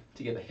leg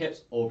to get the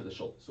hips over the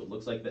shoulders. So it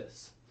looks like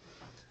this.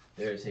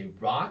 There's a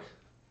rock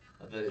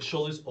of the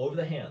shoulders over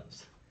the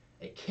hands,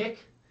 a kick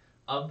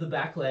of the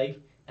back leg,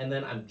 and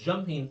then I'm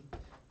jumping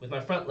with my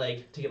front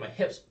leg to get my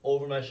hips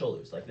over my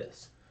shoulders like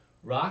this.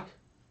 Rock,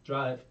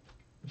 drive,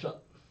 jump.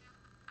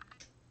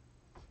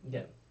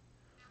 Again.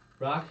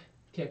 Rock,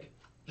 kick,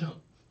 jump.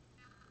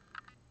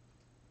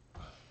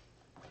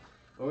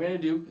 What we're going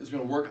to do is we're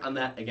going to work on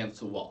that against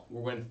the wall.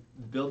 We're going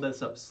to build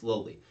this up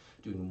slowly,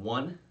 doing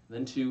 1,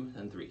 then 2,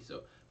 then 3.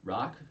 So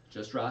rock,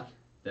 just rock,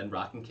 then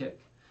rock and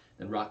kick,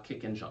 then rock,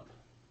 kick, and jump.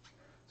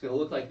 It's going to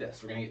look like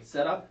this. We're going to get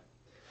set up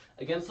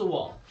against the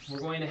wall. We're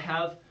going to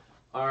have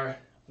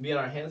be on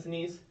our hands and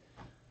knees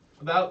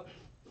about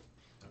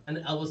an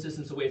elbow's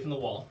distance away from the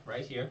wall,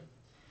 right here.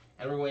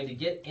 And we're going to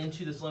get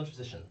into this lunge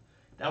position.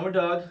 Downward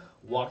dog,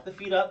 walk the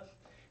feet up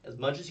as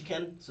much as you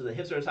can so the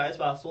hips are as high as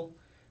possible.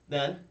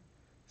 Then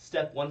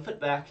step 1 foot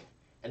back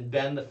and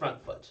bend the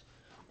front foot.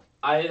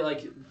 I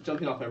like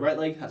jumping off my right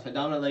leg, that's my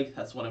dominant leg,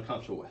 that's what I'm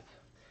comfortable with.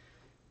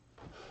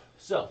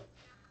 So,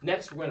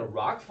 next we're going to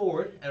rock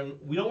forward, and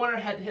we don't want our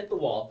head to hit the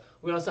wall.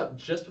 We're going to stop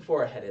just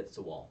before our head hits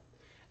the wall.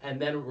 And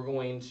then we're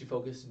going to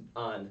focus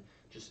on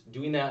just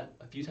doing that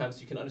a few times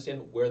so you can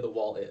understand where the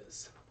wall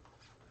is.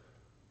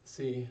 Let's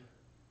see.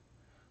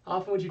 How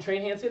often would you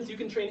train handstands? You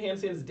can train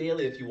handstands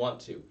daily if you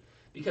want to,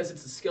 because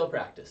it's a skill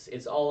practice.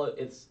 It's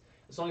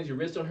as long as your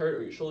wrists don't hurt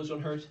or your shoulders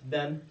don't hurt,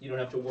 then you don't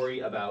have to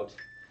worry about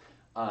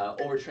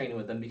overtraining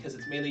with them because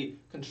it's mainly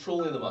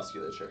controlling the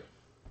musculature.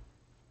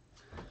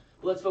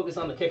 But let's focus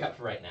on the kick up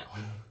for right now.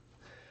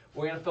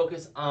 We're going to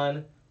focus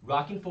on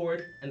rocking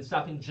forward and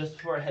stopping just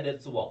before our head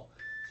hits the wall.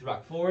 So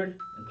rock forward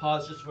and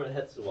pause just before it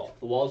hits the wall.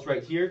 The wall is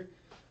right here.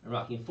 I'm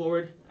rocking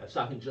forward. I'm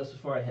stopping just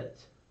before I hit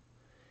it.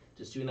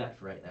 Just doing that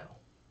for right now.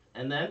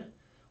 And then,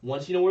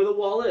 once you know where the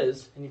wall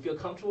is and you feel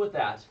comfortable with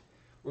that,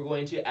 we're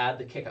going to add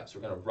the kick up. So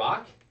we're going to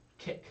rock,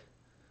 kick,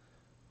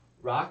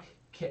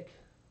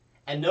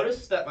 and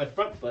notice that my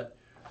front foot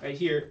right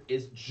here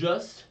is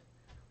just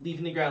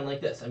leaving the ground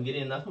like this. I'm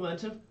getting enough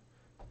momentum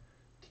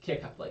to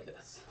kick up like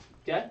this.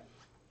 Okay?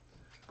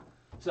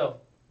 So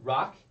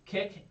rock,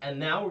 kick, and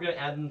now we're going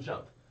to add in the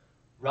jump.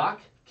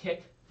 Rock,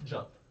 kick,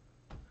 jump.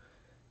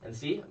 And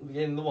see, I'm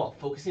getting the wall,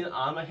 focusing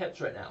on my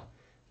hips right now,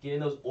 getting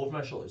those over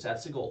my shoulders.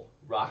 That's the goal.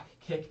 Rock,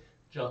 kick,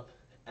 jump.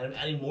 And I'm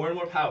adding more and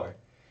more power.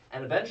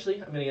 And eventually,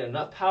 I'm going to get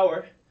enough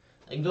power,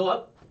 I can go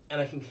up, and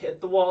I can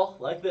hit the wall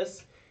like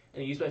this,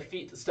 and use my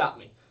feet to stop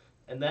me.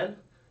 And then,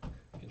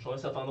 control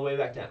myself on the way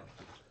back down.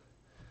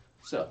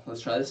 So, let's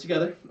try this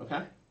together,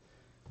 okay?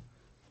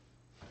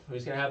 we're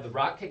just going to have the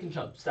rock, kick, and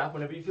jump. Stop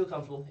whenever you feel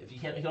comfortable. If you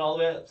can't make it all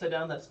the way upside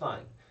down, that's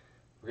fine.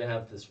 We're going to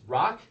have this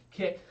rock,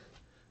 kick,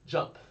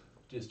 jump.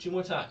 Do this 2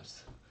 more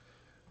times.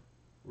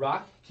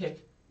 Rock,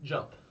 kick,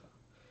 jump.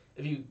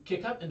 If you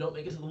kick up and don't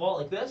make it to the wall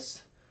like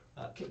this,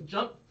 kick,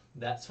 jump,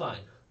 that's fine.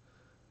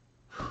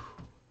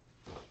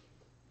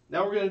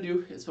 Now what we're going to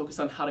do is focus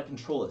on how to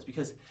control this,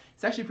 because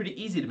it's actually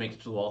pretty easy to make it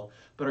to the wall,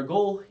 but our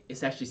goal is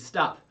to actually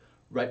stop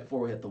right before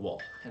we hit the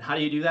wall. And how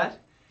do you do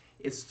that?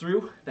 It's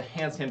through the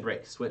handstand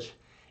breaks, which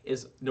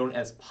is known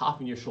as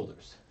popping your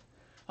shoulders.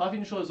 Popping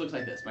your shoulders looks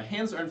like this. My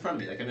hands are in front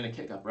of me, like I'm in a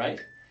kick up,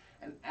 right?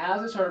 And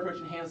as I start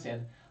approaching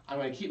handstand, I'm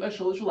going to keep my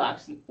shoulders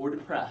relaxed or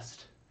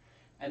depressed,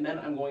 and then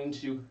I'm going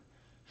to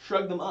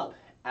shrug them up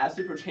as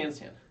I approach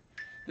handstand.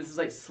 This is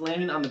like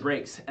slamming on the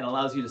brakes and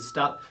allows you to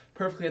stop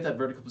perfectly at that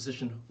vertical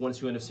position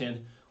once you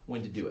understand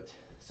when to do it.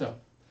 So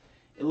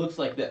it looks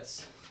like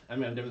this. I'm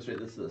going to demonstrate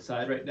this to the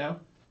side right now.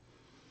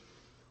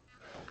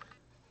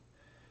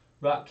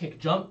 Rock, kick,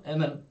 jump, and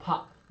then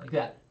pop like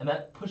that. And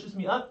that pushes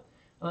me up,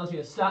 allows me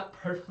to stop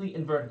perfectly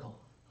in vertical.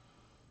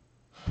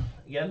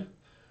 Again,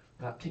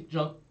 rock, kick,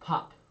 jump,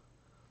 pop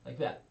like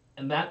that.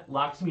 And that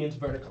locks me into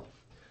vertical.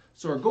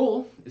 So our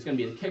goal is going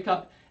to be to kick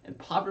up and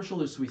pop our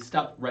shoulders so we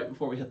stop right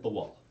before we hit the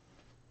wall.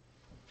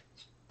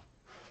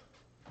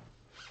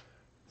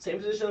 Same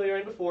position that we were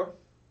in before.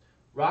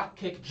 Rock,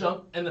 kick,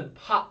 jump, and then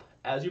pop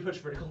as you push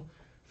vertical.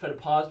 Try to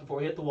pause before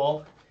we hit the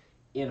wall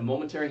in a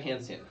momentary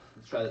handstand.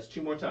 Let's try this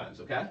 2 more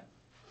times, okay?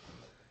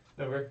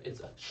 Remember, it's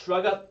a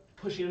shrug up,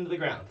 pushing into the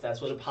ground.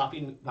 That's what a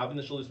popping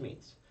the shoulders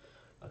means.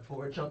 Rock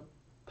forward, jump,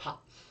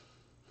 pop.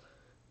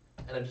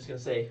 And I'm just going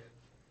to say,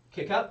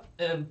 kick up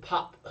and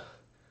pop.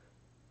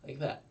 Like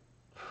that.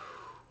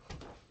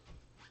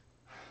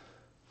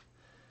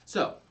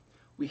 So,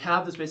 we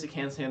have this basic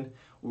handstand.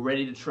 We're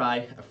ready to try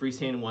a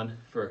freestanding one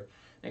for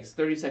next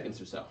 30 seconds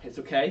or so. It's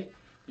okay.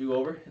 You go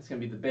over. It's going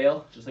to be the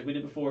bail, just like we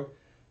did before.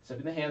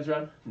 Stepping the hands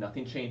around.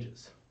 Nothing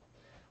changes.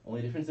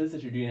 Only difference is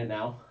that you're doing it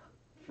now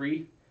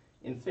free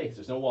in space.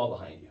 There's no wall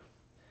behind you.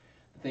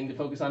 The thing to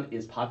focus on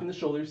is popping the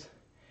shoulders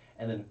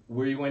and then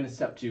where you're going to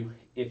step to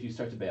if you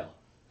start to bail.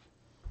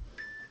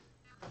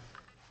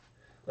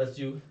 Let's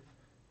do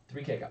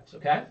 3 kick-ups,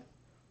 okay?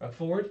 Rock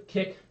forward,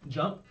 kick,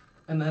 jump,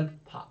 and then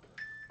pop.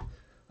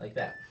 Like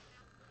that.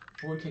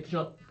 Forward, kick,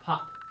 jump,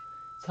 pop.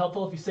 It's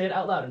helpful if you say it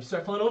out loud. If you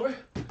start falling over,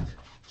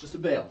 just a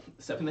bail.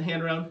 Stepping the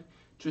hand around,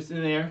 twisting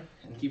in the air,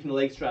 and keeping the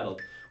legs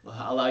straddled will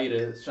allow you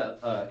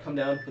to come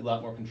down with a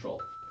lot more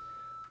control.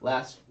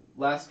 Last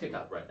kick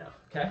up right now,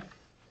 okay?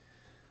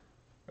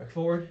 Rock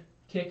forward,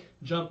 kick,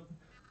 jump,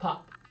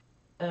 pop.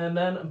 And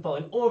then I'm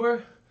falling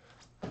over,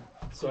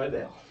 so I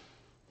bail.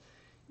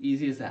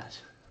 Easy as that.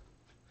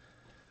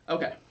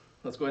 Okay,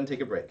 let's go ahead and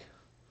take a break.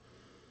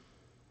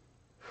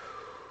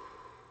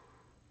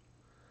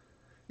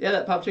 Yeah,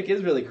 that pop trick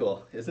is really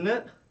cool, isn't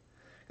it?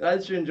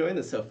 Glad that you're enjoying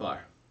this so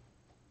far.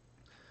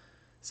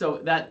 So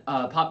that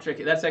pop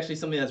trick, that's actually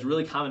something that's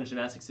really common in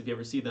gymnastics. If you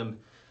ever see them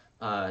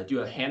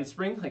do a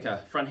handspring, like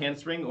a front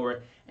handspring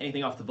or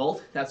anything off the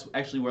vault, that's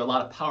actually where a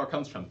lot of power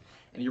comes from.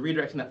 And you're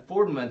redirecting that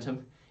forward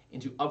momentum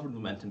into upward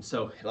momentum,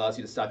 so it allows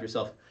you to stop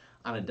yourself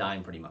on a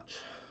dime pretty much.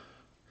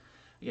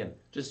 Again,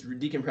 just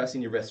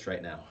decompressing your wrist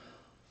right now.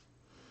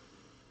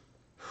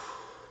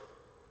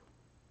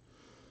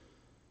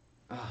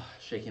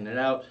 Shaking it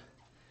out.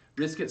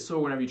 Wrists get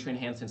sore whenever you train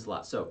handstands a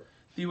lot. So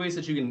a few ways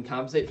that you can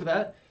compensate for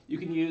that. You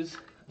can use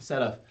a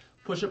set of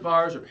push-up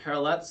bars or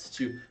parallettes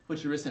to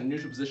put your wrist in a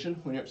neutral position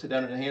when you're upside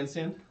down in a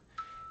handstand.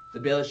 The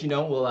bail, as you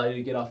know, will allow you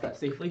to get off that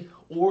safely.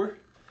 Or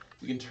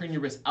you can turn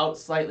your wrist out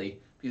slightly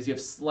because you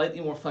have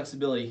slightly more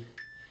flexibility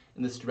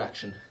in this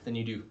direction than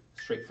you do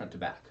straight front to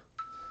back.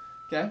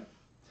 Okay?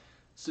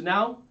 So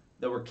now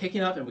that we're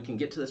kicking up and we can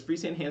get to this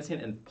freestanding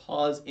handstand and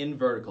pause in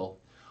vertical,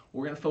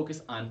 we're going to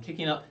focus on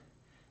kicking up,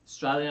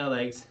 straddling our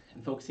legs,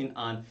 and focusing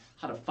on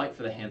how to fight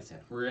for the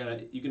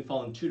handstand. You can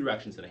fall in 2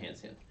 directions in a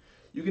handstand.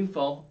 You can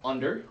fall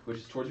under, which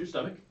is towards your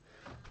stomach,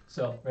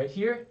 so right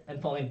here,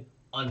 and falling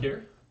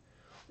under,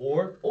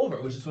 or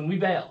over, which is when we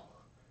bail.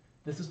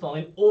 This is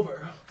falling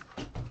over,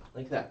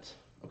 like that,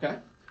 okay?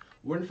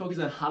 We're going to focus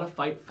on how to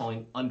fight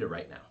falling under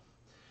right now.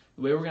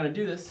 The way we're going to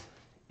do this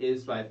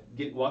is by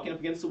walking up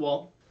against the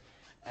wall,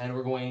 and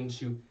we're going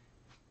to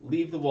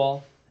leave the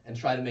wall and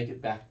try to make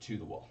it back to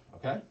the wall,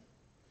 okay?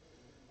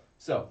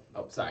 So,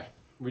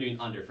 we're doing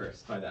under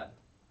first, by that.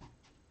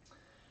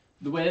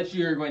 The way that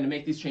you're going to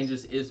make these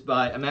changes is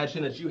by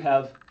imagining that you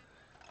have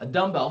a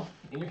dumbbell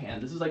in your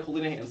hand. This is like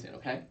holding a handstand,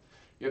 okay?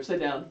 You're upside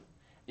down,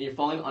 and you're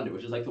falling under,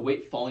 which is like the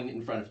weight falling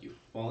in front of you,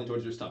 falling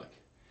towards your stomach.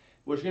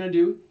 What you're going to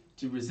do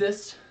to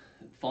resist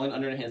falling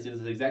under in a handstand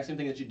is the exact same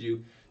thing that you do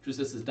to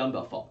resist this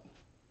dumbbell falling.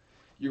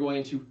 You're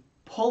going to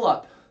pull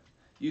up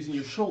using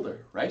your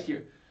shoulder, right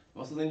here,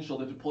 muscles in your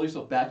shoulder, to pull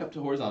yourself back up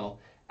to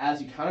horizontal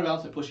as you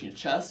counterbalance by pushing your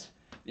chest,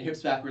 your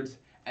hips backwards,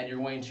 and you're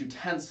going to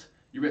tense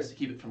your wrist to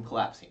keep it from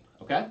collapsing,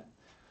 okay?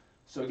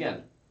 So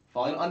again,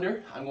 falling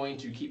under, I'm going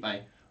to keep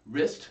my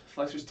wrist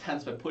flexors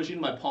tense by pushing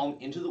my palm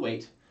into the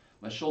weight.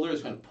 My shoulder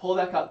is going to pull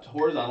back up to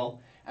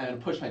horizontal, and I'm going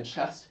to push my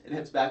chest and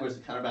hips backwards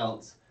to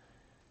counterbalance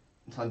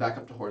until I'm back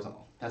up to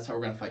horizontal. That's how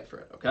we're going to fight for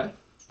it, okay?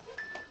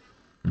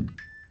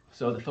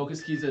 So the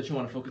keys that you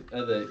want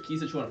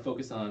to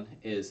focus on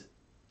is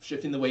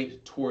shifting the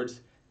weight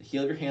towards the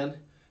heel of your hand,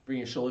 bringing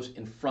your shoulders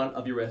in front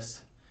of your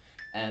wrists,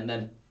 and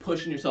then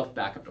pushing yourself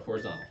back up to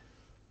horizontal.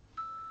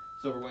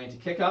 So we're going to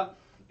kick up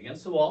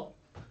against the wall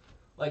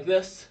like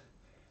this,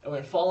 and we're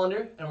going to fall under,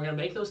 and we're going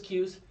to make those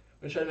cues.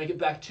 We're going to try to make it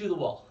back to the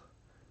wall.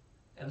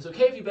 And it's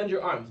okay if you bend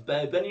your arms.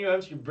 By bending your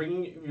arms,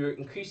 you're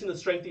increasing the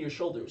strength of your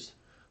shoulders.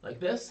 Like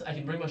this, I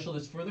can bring my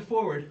shoulders further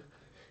forward,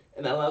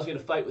 and that allows me to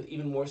fight with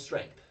even more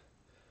strength.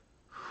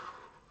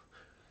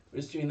 We're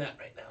just doing that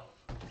right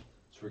now.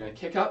 So we're going to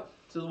kick up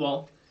to the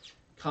wall,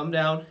 come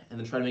down, and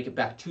then try to make it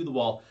back to the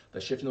wall by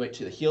shifting the weight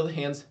to the heel of the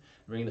hands,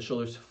 bringing the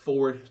shoulders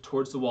forward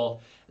towards the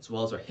wall, as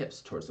well as our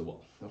hips towards the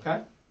wall,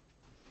 okay?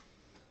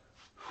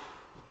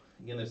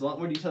 Again, there's a lot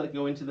more detail that can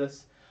go into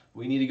this.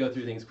 We need to go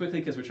through things quickly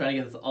because we're trying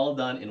to get this all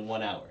done in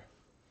 1 hour.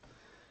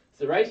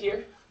 So right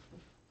here,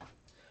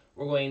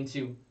 we're going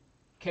to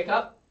kick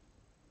up.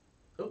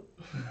 Oh,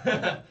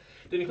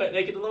 didn't quite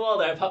make it to the wall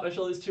there. I popped my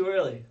shoulders too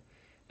early.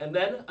 And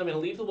then I'm going to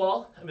leave the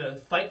wall. I'm going to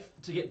fight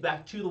to get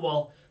back to the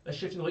wall by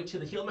shifting the weight to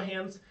the heel of my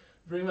hands,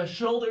 bringing my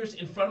shoulders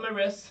in front of my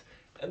wrists,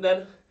 and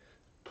then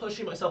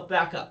pushing myself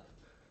back up.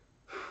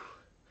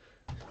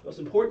 The most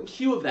important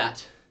cue of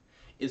that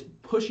is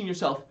pushing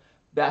yourself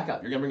back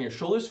up. You're going to bring your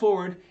shoulders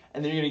forward,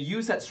 and then you're going to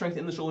use that strength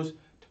in the shoulders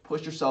to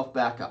push yourself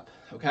back up,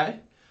 okay?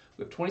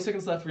 We have 20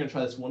 seconds left. We're going to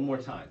try this one more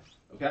time,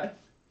 okay?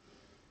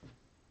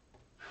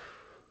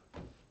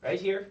 Right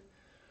here,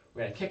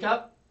 we're going to kick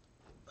up.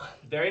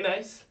 Very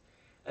nice.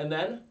 And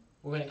then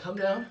we're going to come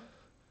down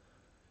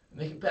and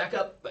make it back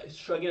up by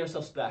shrugging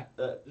ourselves back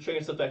to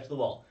the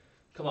wall.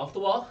 Come off the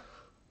wall,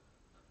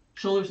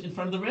 shoulders in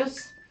front of the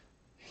wrists,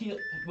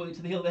 weight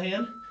to the heel of the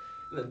hand,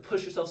 and then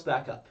push yourselves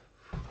back up.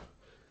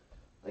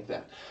 Like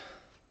that.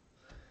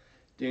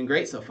 Doing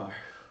great so far.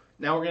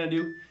 Now we're going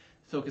to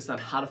focus on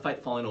how to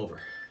fight falling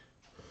over.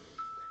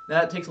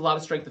 That takes a lot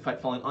of strength to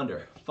fight falling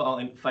under.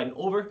 Fighting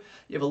over,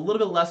 you have a little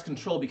bit less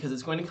control because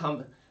it's going to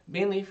come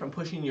mainly from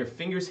pushing your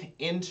fingers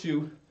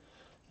into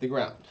the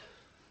ground.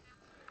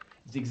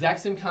 It's the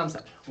exact same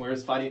concept,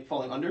 whereas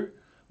falling under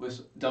was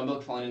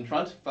dumbbell falling in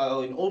front,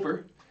 falling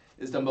over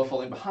is dumbbell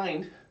falling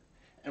behind,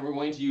 and we're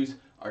going to use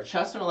our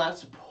chest and our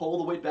lats to pull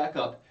the weight back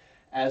up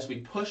as we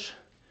push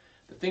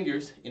the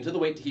fingers into the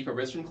weight to keep our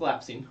wrists from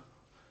collapsing,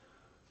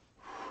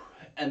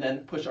 and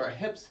then push our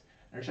hips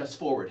and our chest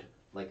forward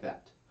like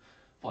that.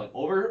 Falling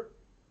over,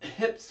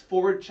 hips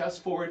forward,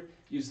 chest forward,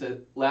 use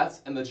the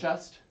lats and the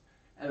chest,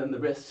 and then the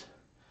wrist,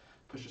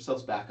 push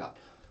yourselves back up.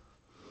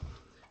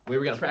 The way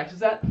we're going to practice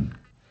that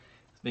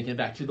is making it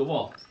back to the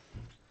wall.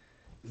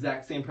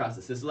 Exact same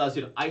process. This allows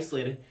you to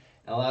isolate it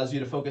and allows you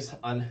to focus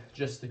on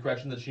just the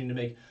correction that you need to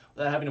make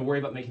without having to worry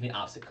about making the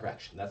opposite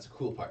correction. That's the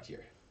cool part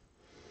here.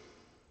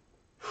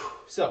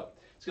 So,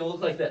 it's going to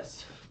look like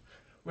this.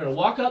 We're going to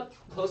walk up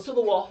close to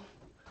the wall,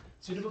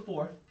 as we did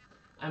before.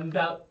 I'm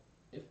about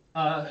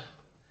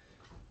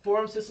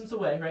forearm distance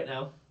away right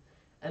now.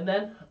 And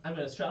then I'm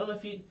going to straddle my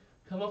feet,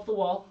 come off the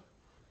wall,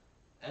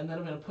 and then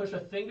I'm going to push my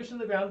fingers to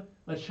the ground,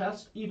 my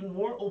chest even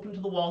more open to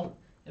the wall,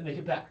 and make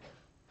it back.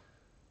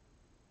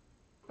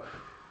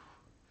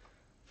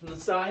 From the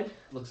side,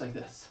 it looks like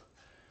this.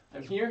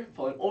 I'm here,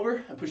 falling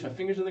over, I push my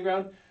fingers in the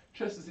ground,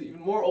 chest is even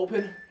more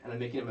open, and I'm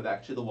making it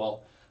back to the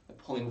wall by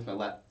pulling with my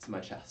lats to my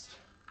chest.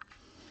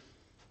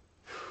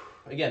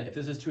 Again, if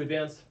this is too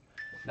advanced,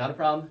 not a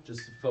problem,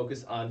 just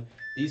focus on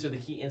these are the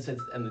key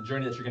insights and the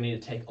journey that you're going to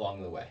need to take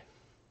along the way.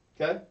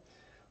 Okay?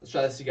 Let's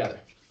try this together.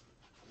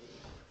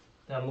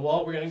 Down on the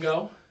wall, we're going to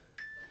go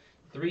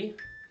 3,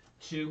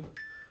 2,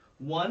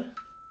 1.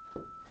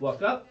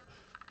 Walk up.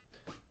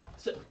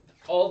 Sit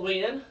all the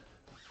way in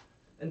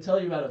until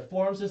you're about a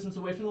forearm distance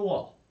away from the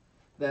wall.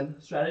 Then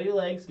straddle your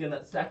legs, get in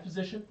that stacked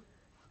position,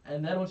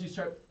 and then once you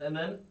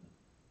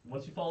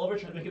fall over,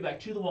 try to make it back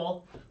to the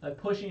wall by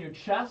pushing your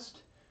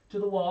chest to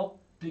the wall,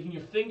 digging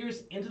your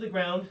fingers into the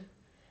ground,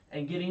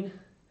 and getting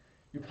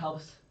your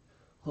pelvis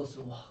close to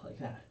the wall like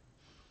that.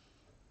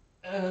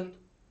 And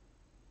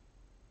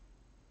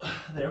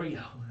there we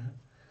go.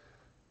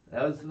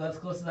 That's as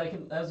close as I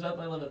can. That was about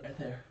my limit right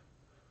there.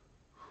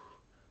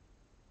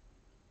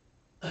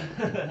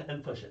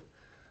 And push it.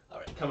 All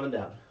right, coming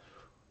down.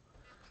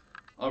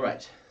 All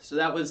right, so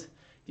that was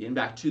getting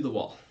back to the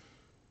wall.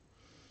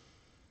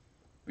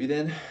 Breathe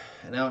in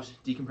and out,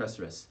 decompress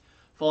the wrists.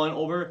 Falling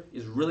over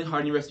is really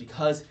hard on your wrist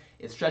because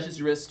it stretches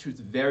your wrist to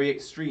its very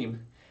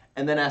extreme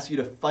and then asks you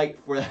to fight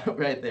for that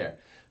right there.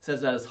 So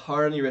that's about as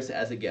hard on your wrist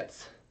as it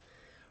gets.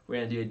 We're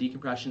going to do a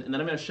decompression, and then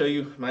I'm going to show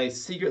you my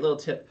secret little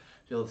tip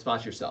to be able to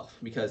spot yourself,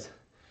 because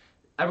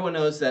everyone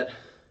knows that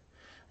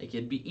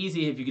it'd be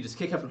easy if you could just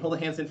kick up and hold the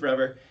hands in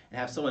forever and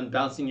have someone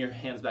bouncing your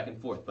hands back and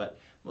forth, but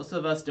most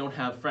of us don't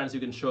have friends who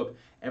can show up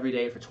every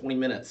day for 20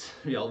 minutes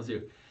to be able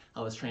to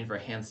help us train for a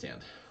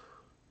handstand.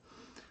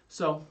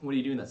 So what do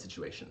you do in that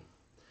situation?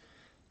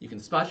 You can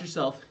spot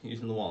yourself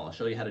using the wall. I'll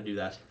show you how to do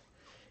that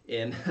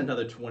in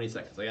another 20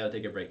 seconds. I got to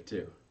take a break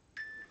too.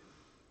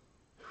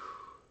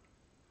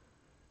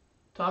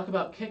 talk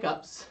about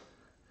kick-ups.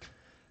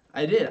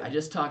 I did. I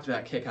just talked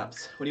about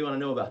kick-ups. What do you want to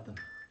know about them?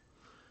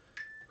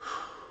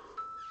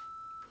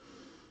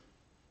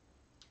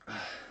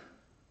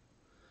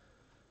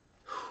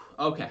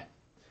 Okay,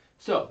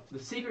 so the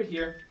secret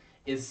here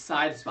is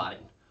side spotting.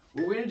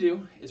 What we're going to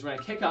do is we're going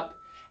to kick up,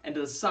 and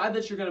to the side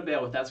that you're going to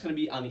bail with, that's going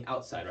to be on the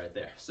outside right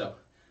there. So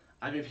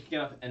I'm going to be picking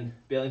up and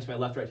bailing to my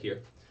left right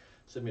here.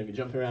 So I'm going to be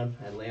jumping around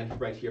and land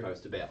right here if I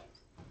was to bail.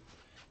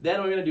 Then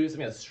what I'm going to do is I'm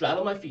going to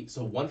straddle my feet.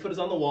 So one foot is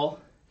on the wall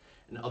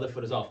and the other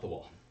foot is off the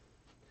wall.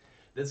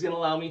 This is going to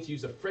allow me to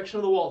use the friction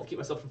of the wall to keep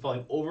myself from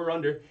falling over or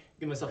under,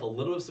 give myself a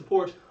little bit of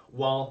support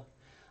while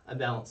I'm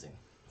balancing.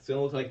 It's going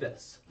to look like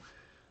this.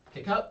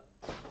 Kick up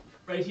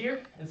right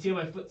here and see how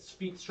my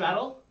feet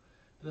straddle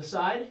to the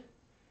side.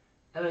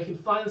 And I can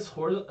find this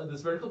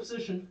vertical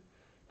position.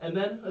 And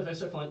then if I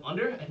start falling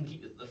under, I can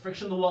keep the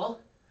friction of the wall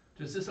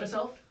to assist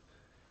myself.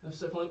 And if I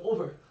start falling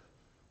over,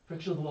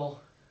 friction of the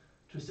wall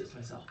to assist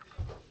myself.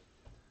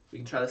 We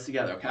can try this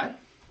together, okay?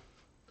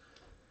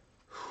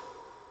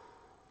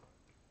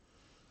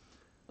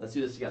 Let's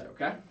do this together,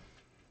 okay?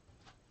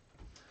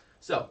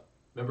 So,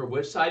 remember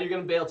which side you're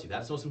going to bail to.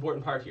 That's the most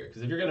important part here.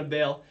 Because if you're going to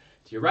bail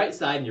to your right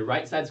side and your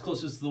right side is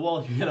closest to the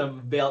wall, you're going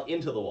to bail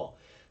into the wall.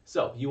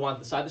 So, you want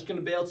the side that you're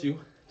going to bail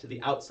to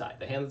the outside.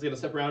 The hand that's going to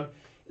step around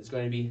is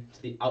going to be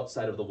to the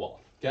outside of the wall,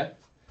 okay?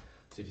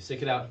 So if you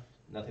stick it out,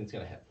 nothing's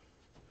going to hit.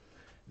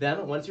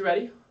 Then, once you're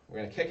ready, we're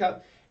going to kick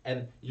up,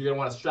 and you're going to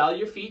want to straddle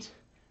your feet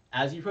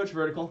as you approach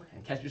vertical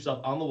and catch yourself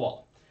on the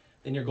wall.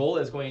 Then your goal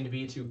is going to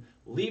be to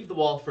leave the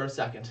wall for a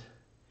second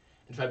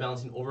and try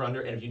balancing over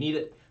under, and if you need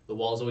it, the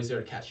wall is always there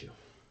to catch you.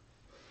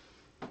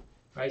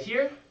 Right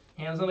here,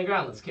 hands on the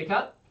ground. Let's kick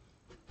up,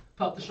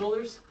 pop the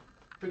shoulders,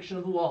 friction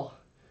of the wall,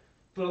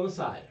 foot on the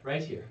side,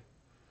 right here.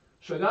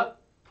 Shrug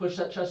up, push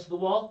that chest to the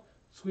wall,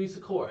 squeeze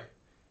the core.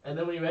 And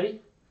then when you're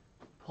ready,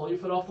 pull your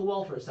foot off the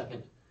wall for a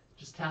second.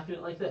 Just tapping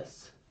it like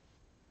this.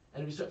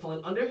 And if you start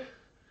falling under,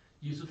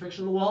 use the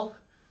friction of the wall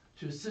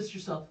to assist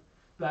yourself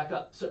back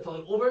up. Start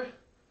falling over,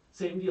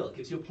 same deal. It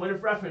gives you a point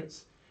of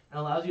reference and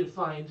allows you to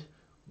find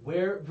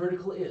where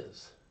vertical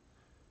is.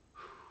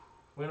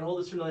 We're going to hold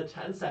this for another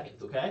 10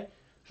 seconds, okay?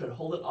 Try to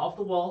hold it off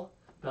the wall,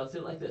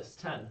 bouncing it like this.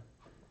 10,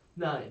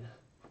 9,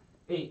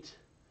 8,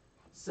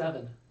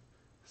 7,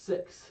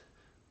 6,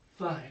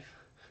 5,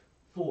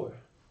 4,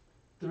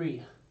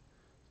 3,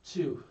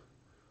 2,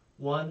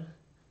 1.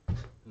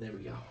 There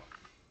we go.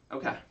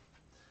 Okay.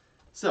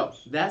 So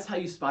that's how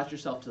you spot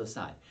yourself to the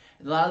side.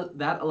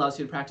 That allows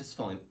you to practice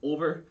falling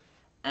over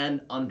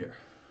and under.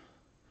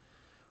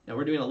 Now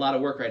we're doing a lot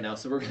of work right now,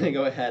 so we're going to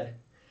go ahead,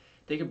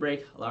 take a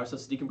break, allow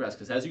ourselves to decompress,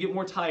 because as you get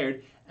more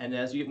tired and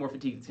as you get more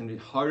fatigued, it's going to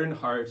be harder and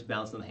harder to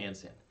balance on the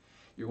handstand.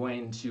 You're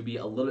going to be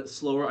a little bit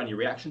slower on your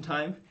reaction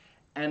time,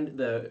 and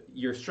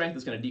your strength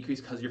is going to decrease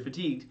because you're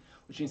fatigued,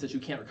 which means that you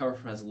can't recover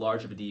from as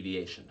large of a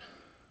deviation.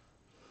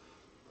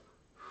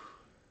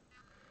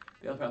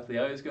 They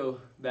always go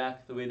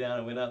back the way down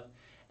and went up.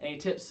 Any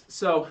tips?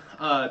 So,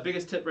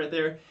 biggest tip right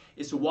there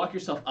is to walk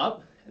yourself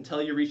up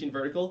until you're reaching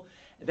vertical.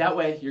 That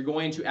way, you're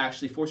going to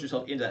actually force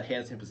yourself into that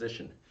handstand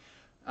position.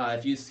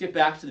 If you skip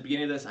back to the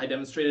beginning of this, I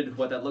demonstrated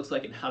what that looks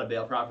like and how to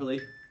bail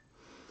properly.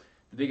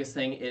 The biggest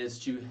thing is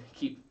to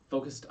keep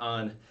focused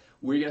on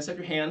where you're going to step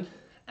your hand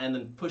and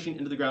then pushing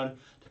into the ground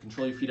to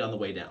control your feet on the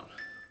way down.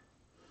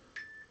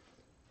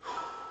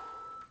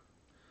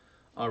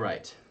 All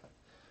right.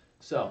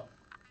 So,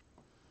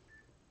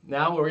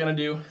 now what we're going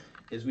to do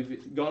is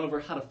we've gone over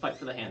how to fight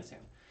for the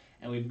handstand.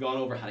 And we've gone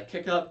over how to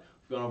kick up,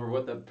 we've gone over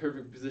what the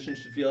perfect position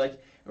should feel like, and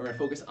we're going to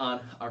focus on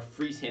our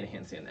freestanding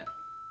handstand now.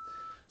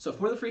 So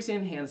for the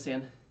freestanding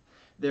handstand,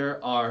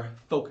 there are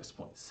focus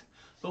points.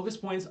 Focus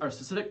points are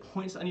specific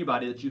points on your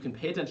body that you can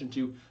pay attention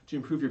to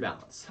improve your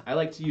balance. I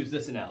like to use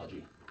this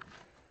analogy.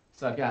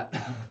 So I've got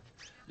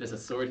just a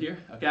sword here,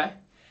 okay?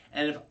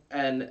 And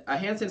a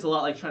handstand is a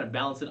lot like trying to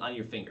balance it on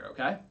your finger,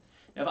 okay?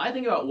 Now if I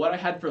think about what I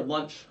had for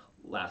lunch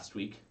last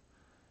week,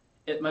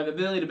 my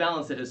ability to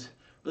balance it is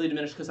really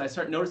diminished because I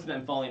start noticing that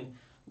I'm falling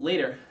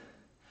later,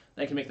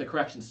 then I can make the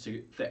corrections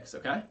to fix,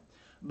 okay?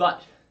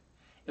 But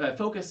if I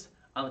focus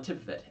on the tip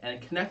of it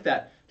and connect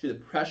that to the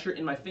pressure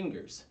in my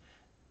fingers,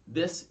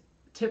 this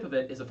tip of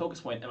it is a focus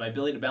point and my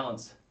ability to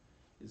balance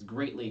is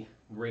greatly,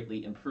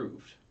 greatly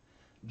improved.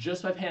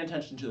 Just by paying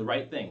attention to the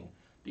right thing,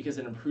 because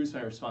it improves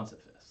my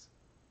responsiveness.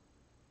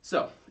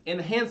 So, in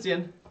the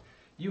handstand,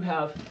 you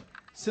have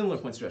similar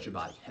points throughout your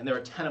body, and there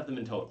are 10 of them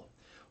in total.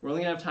 We're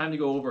only going to have time to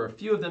go over a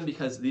few of them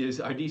because these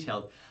are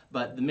detailed,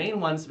 but the main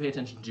ones to pay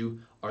attention to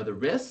are the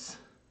wrists,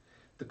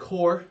 the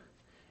core,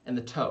 and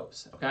the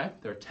toes, okay?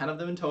 There are 10 of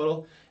them in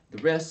total. The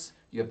wrists,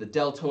 you have the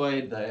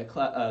deltoid,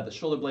 the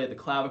shoulder blade, the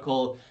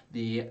clavicle,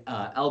 the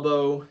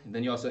elbow, and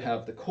then you also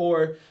have the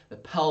core, the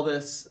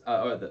pelvis,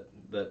 or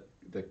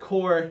the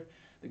core,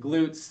 the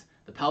glutes,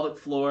 the pelvic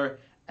floor,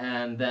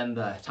 and then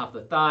the top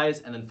of the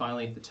thighs, and then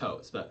finally the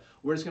toes. But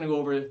we're just going to go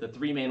over the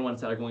 3 main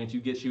ones that are going to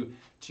get you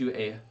to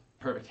a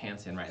perfect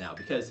handstand right now,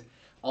 because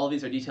all of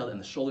these are detailed and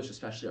the shoulders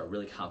especially are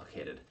really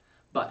complicated.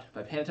 But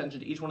by paying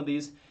attention to each one of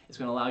these, it's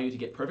going to allow you to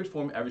get perfect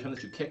form every time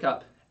that you kick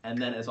up and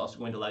then it's also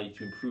going to allow you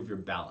to improve your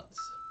balance.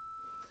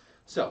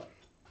 So,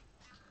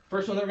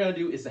 first one that we're going to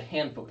do is the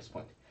hand focus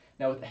point.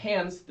 Now with the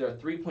hands, there are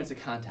 3 points of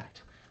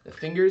contact. The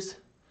fingers,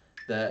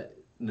 the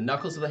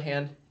knuckles of the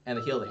hand, and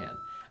the heel of the hand.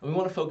 And we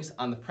want to focus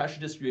on the pressure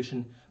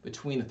distribution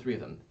between the 3 of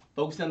them.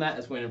 Focusing on that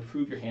is going to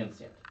improve your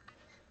handstand.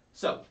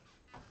 So,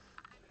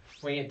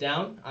 bring it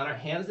down on our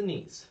hands and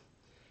knees.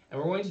 And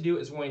what we're going to do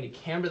is we're going to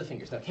camber the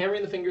fingers. Now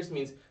cambering the fingers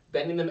means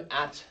bending them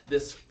at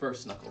this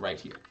first knuckle right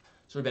here.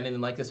 So we're bending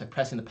them like this by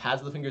pressing the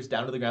pads of the fingers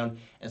down to the ground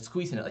and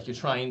squeezing it like you're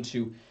trying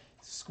to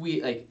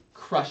squeeze, like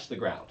crush the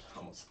ground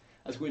almost.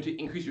 That's going to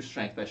increase your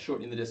strength by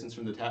shortening the distance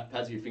from the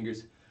pads of your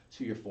fingers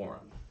to your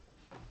forearm.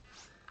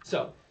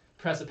 So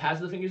press the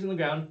pads of the fingers on the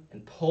ground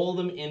and pull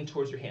them in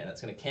towards your hand.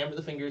 That's going to camber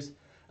the fingers,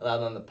 allow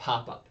them to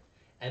pop up.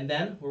 And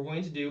then what we're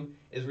going to do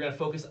is we're going to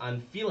focus on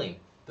feeling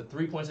the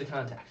 3 points of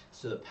contact.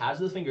 So the pads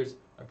of the fingers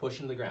are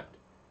pushing the ground.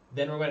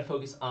 Then we're going to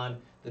focus on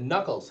the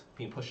knuckles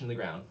being pushed in the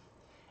ground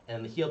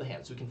and the heel of the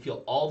hand. So we can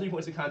feel all 3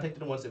 points of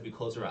contact at once if we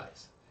close our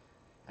eyes.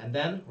 And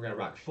then we're going to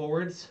rock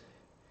forwards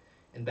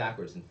and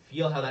backwards and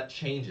feel how that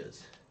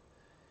changes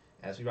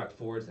as we rock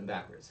forwards and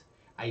backwards.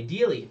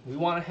 Ideally, we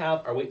want to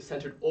have our weight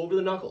centered over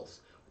the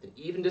knuckles with an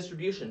even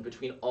distribution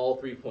between all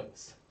 3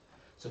 points.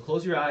 So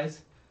close your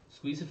eyes,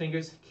 squeeze the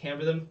fingers,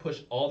 camber them,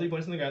 push all 3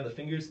 points on the ground, the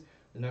fingers,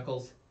 the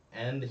knuckles,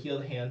 and the heel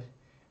of the hand,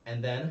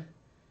 and then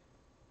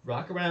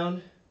rock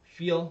around,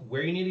 feel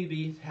where you need to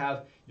be to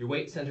have your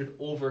weight centered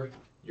over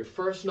your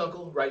first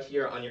knuckle right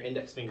here on your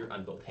index finger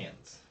on both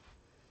hands.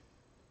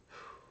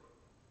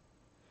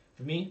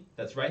 For me,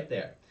 that's right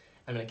there.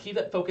 I'm going to keep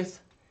that focus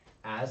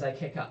as I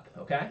kick up,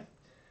 okay?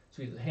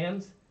 Squeeze the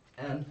hands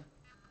and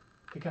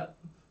kick up.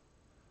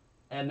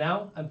 And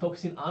now I'm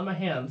focusing on my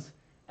hands,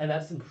 and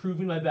that's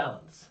improving my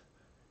balance.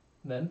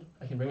 And then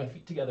I can bring my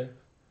feet together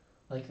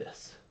like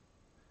this.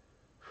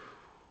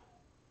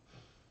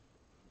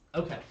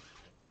 Okay,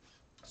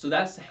 so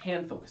that's the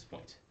hand focus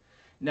point.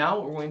 Now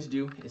what we're going to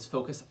do is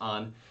focus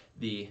on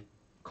the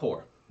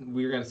core.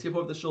 We're going to skip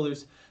over the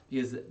shoulders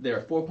because there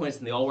are 4 points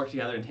and they all work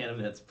together in tandem,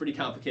 and it's pretty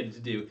complicated to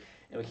do.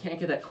 And we can't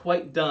get that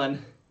quite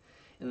done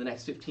in the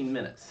next 15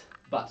 minutes.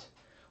 But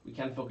we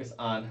can focus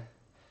on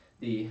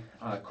the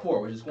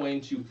core, which is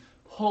going to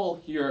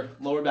pull your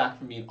lower back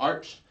from being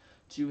arched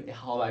to a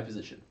hollow eye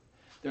position.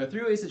 There are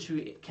 3 ways that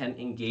you can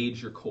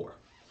engage your core.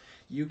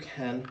 You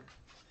can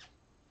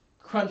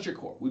crunch your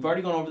core. We've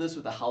already gone over this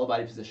with the hollow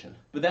body position.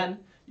 But then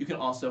you can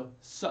also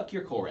suck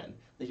your core in,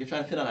 like you're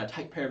trying to fit on a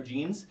tight pair of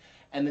jeans.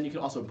 And then you can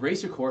also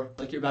brace your core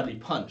like you're about to be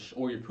punched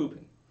or you're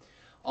pooping.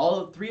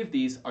 All 3 of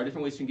these are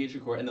different ways to engage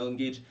your core, and they'll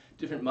engage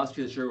different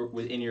musculature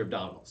within your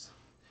abdominals.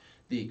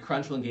 The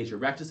crunch will engage your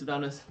rectus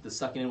abdominis, the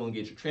sucking in will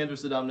engage your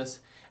transverse abdominis,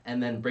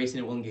 and then bracing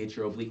it will engage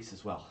your obliques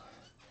as well.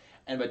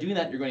 And by doing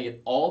that, you're going to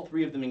get all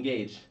 3 of them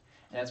engaged,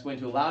 and that's going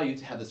to allow you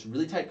to have this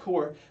really tight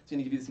core. It's going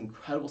to give you this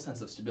incredible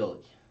sense of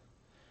stability.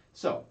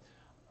 So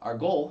our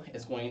goal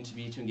is going to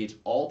be to engage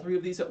all 3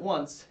 of these at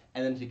once,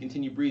 and then to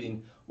continue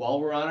breathing while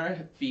we're on our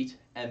feet,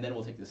 and then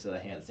we'll take this to the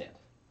handstand.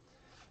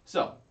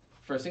 So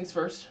first things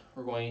first,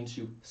 we're going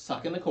to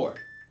suck in the core,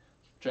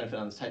 trying to fit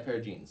on this tight pair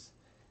of jeans.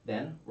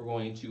 Then we're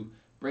going to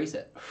brace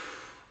it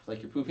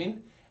like you're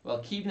pooping while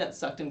keeping that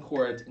sucked in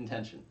core in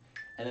tension.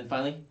 And then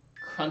finally,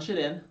 crunch it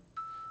in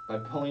by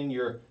pulling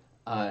your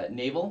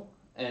navel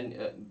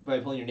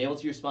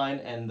to your spine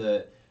and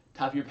the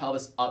top of your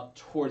pelvis up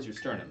towards your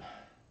sternum.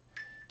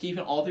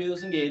 Keeping all 3 of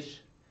those engaged.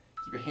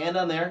 Keep your hand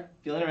on there,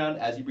 feeling around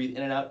as you breathe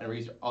in and out, and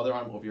raise your other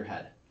arm over your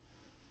head.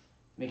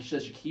 Make sure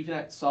that you're keeping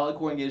that solid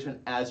core engagement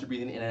as you're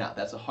breathing in and out.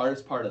 That's the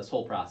hardest part of this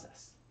whole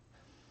process.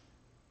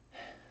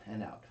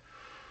 And out.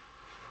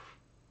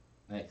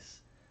 Nice.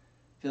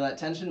 Feel that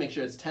tension. Make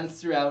sure it's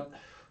tense throughout.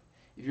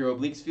 If your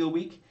obliques feel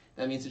weak,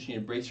 that means that you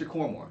need to brace your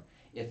core more.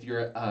 If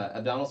your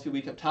abdominals feel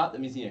weak up top,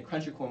 that means you need to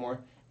crunch your core more.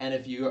 And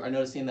if you are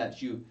noticing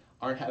that you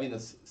aren't having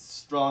this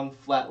strong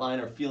flat line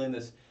or feeling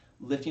this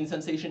lifting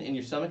sensation in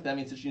your stomach, that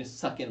means that you need to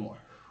suck in more.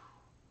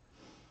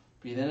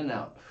 Breathe in and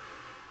out.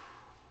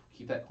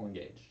 Keep that core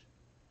engaged.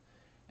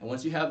 And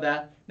once you have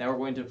that, now we're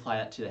going to apply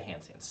that to the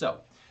handstand. So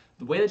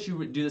the way that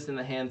you do this in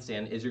the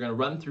handstand is you're going to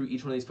run through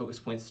each one of these focus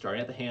points, starting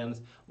at the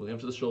hands, moving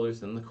up to the shoulders,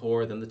 then the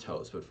core, then the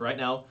toes. But for right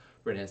now,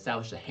 we're going to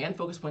establish the hand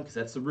focus point because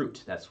that's the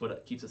root. That's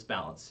what keeps us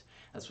balanced.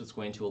 That's what's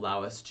going to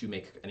allow us to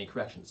make any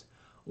corrections.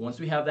 Once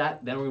we have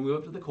that, then we're going to move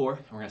up to the core,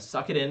 and we're going to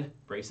suck it in,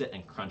 brace it,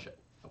 and crunch it.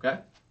 Okay?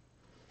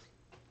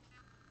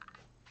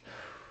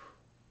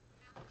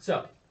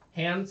 So,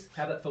 hands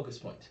have that focus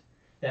point.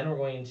 Then we're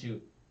going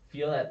to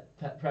feel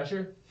that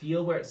pressure,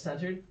 feel where it's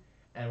centered,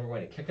 and we're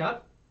going to kick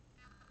up.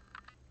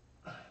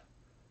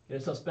 Get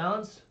ourselves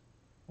balanced.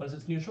 Once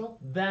it's neutral,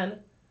 then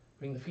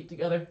bring the feet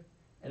together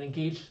and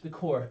engage the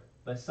core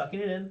by sucking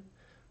it in,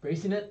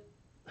 bracing it,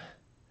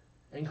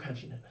 and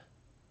crunching it.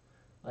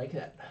 Like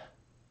that.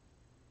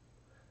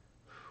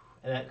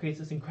 And that creates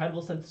this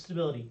incredible sense of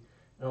stability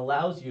and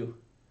allows you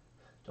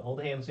to hold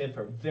the handstand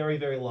for a very,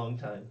 very long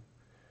time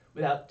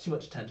without too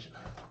much tension.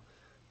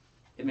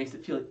 It makes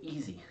it feel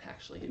easy,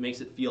 actually. It makes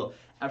it feel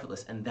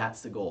effortless, and that's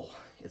the goal.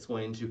 It's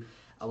going to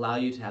allow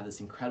you to have this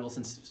incredible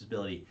sense of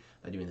stability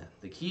by doing that.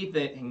 The key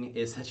thing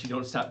is that you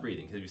don't stop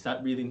breathing, because if you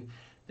stop breathing,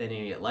 then you're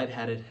going to get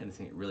lightheaded, and it's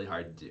going to get really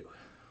hard to do.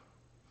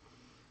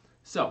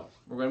 So,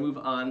 we're going to move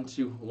on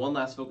to one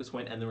last focus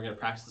point, and then we're going to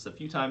practice this a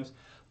few times,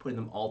 putting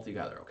them all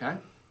together, okay?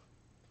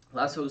 The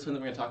last focus point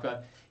that we're going to talk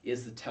about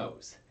is the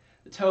toes.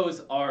 The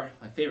toes are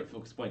my favorite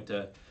focus point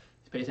to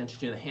pay attention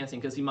to in the handstand,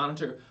 because you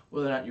monitor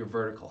whether or not you're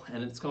vertical,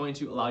 and it's going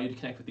to allow you to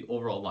connect with the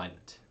overall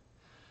alignment.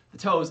 The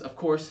toes, of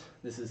course,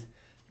 this is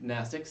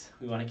gymnastics.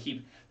 We want to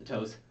keep the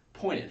toes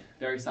pointed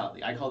very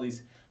solidly. I call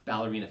these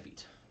ballerina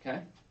feet,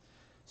 okay?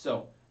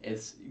 So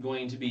it's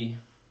going to be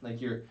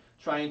like you're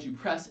trying to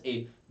press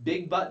a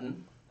big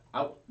button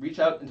out, reach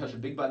out and touch a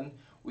big button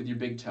with your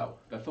big toe.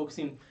 By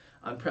focusing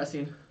on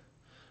pressing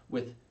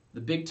with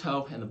the big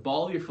toe and the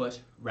ball of your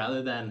foot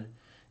rather than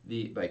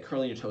by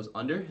curling your toes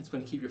under, it's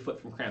going to keep your foot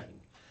from cramping.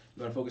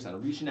 You want to focus on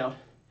reaching out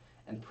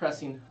and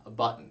pressing a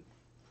button.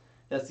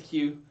 That's the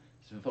cue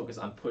to focus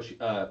on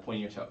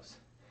pointing your toes.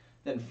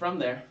 Then from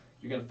there,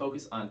 you're going to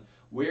focus on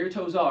where your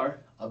toes are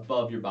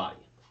above your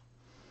body.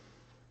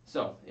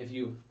 So if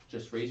you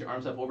just raise your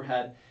arms up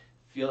overhead,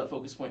 feel that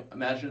focus point,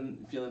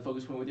 imagine feeling the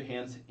focus point with your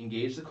hands,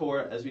 engage the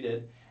core as we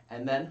did,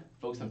 and then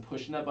focus on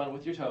pushing that button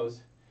with your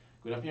toes,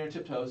 going up in your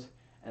tiptoes,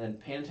 and then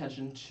paying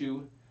attention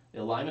to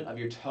the alignment of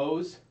your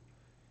toes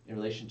in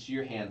relation to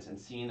your hands and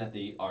seeing that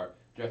they are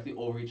directly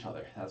over each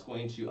other. That's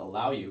going to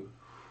allow you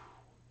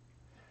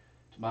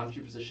to monitor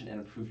your position and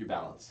improve your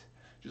balance,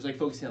 just like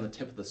focusing on the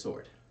tip of the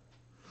sword.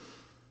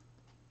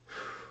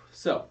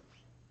 So,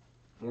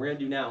 what we're going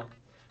to do now,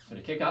 we're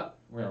going to kick up,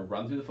 we're going to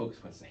run through the focus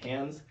points, the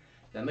hands,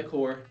 then the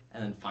core,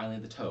 and then finally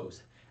the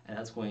toes. And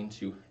that's going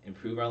to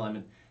improve our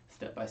alignment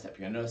step by step.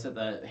 You're going to notice that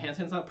the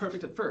handstand's not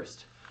perfect at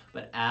first,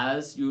 but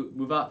as you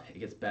move up, it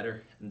gets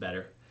better and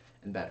better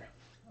and better.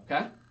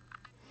 Okay?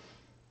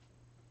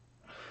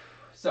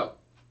 So,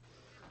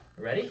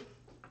 ready?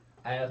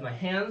 I have my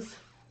hands,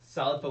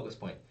 solid focus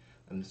point.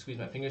 I'm going to squeeze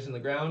my fingers in the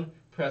ground,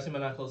 pressing my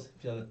knuckles,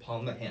 feeling the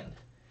palm of my hand.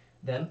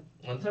 Then,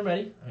 once I'm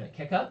ready, I'm going to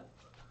kick up,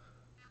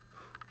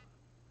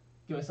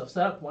 get myself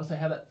set up. Once I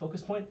have that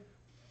focus point,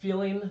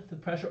 feeling the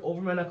pressure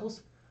over my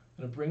knuckles,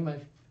 I'm going to bring my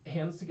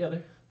hands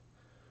together,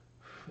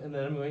 and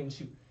then I'm going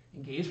to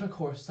engage my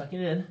core,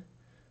 sucking it in,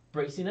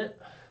 bracing it.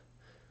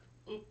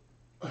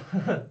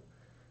 Forgot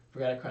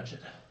to crunch it.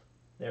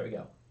 There we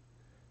go.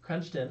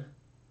 Crunched in.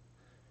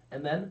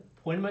 And then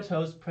pointing my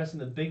toes, pressing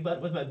the big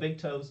button with my big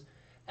toes,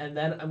 and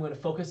then I'm going to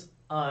focus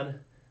on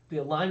the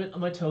alignment of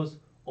my toes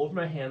over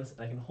my hands,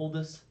 and I can hold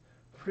this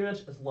pretty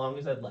much as long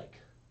as I'd like.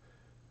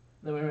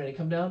 And then when I'm ready to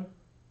come down,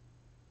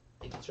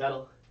 I can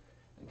straddle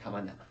and come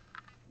on down.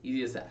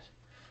 Easy as that.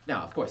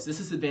 Now, of course,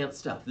 this is advanced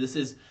stuff. This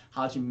is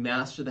how to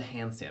master the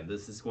handstand.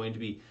 This is going to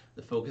be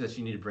the focus that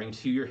you need to bring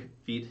to your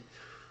feet.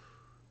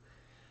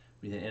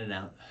 Breathing in and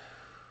out,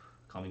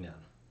 calming down.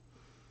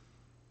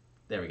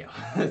 There we go.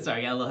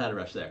 Sorry, I got a little head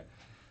rush there.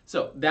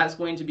 So that's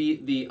going to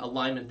be the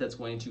alignment that's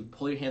going to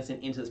pull your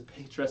handstand into this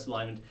picturesque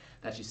alignment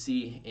that you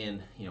see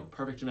in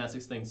perfect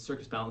gymnastics things,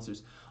 circus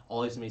balancers,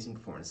 all these amazing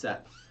performance.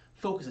 That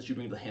focus that you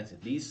bring to the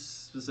handstand. These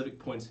specific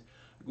points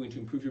are going to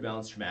improve your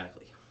balance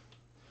dramatically.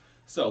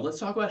 So let's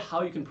talk about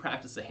how you can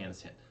practice the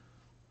handstand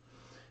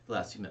the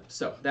last few minutes.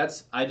 So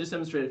I just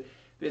demonstrated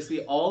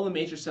basically all the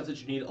major steps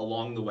that you need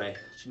along the way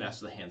to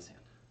master the handstand.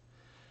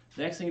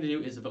 The next thing to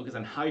do is to focus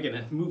on how you're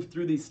going to move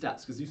through these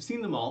steps, because you've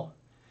seen them all.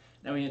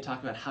 Now we're going to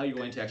talk about how you're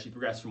going to actually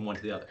progress from one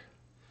to the other.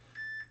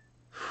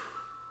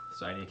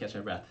 Sorry, I need to catch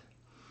my breath.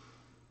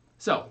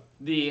 So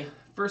the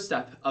first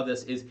step of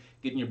this is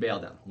getting your bail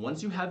down.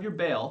 Once you have your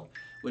bail,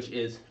 which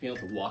is being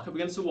able to walk up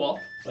against the wall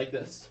like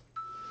this,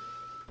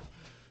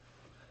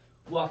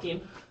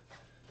 walking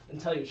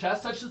until your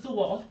chest touches the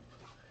wall,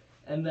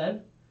 and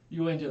then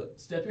you're going to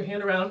step your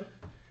hand around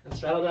and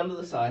straddle down to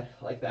the side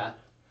like that.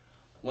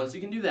 Once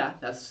you can do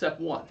that, that's step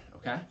one,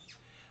 okay?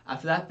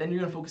 After that, then you're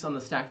going to focus on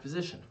the stacked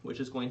position, which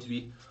is going to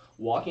be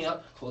walking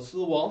up close to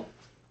the wall,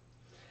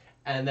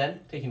 and then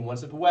taking one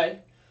step away,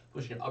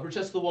 pushing your upper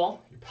chest to the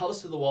wall, your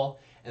pelvis to the wall,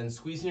 and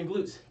squeezing your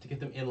glutes to get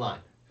them in line.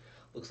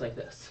 Looks like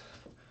this.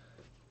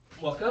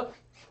 Walk up,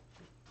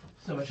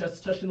 so my chest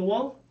is touching the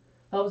wall,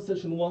 pelvis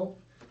touching the wall,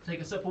 take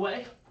a step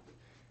away,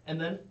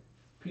 and then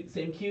repeat the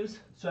same cues,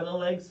 straddle the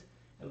legs,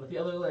 and let the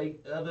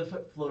other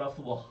foot float off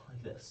the wall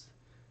like this.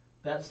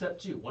 That's step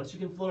two. Once you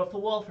can float off the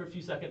wall for a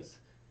few seconds,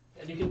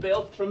 and you can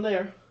bail from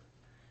there,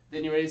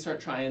 then you're ready to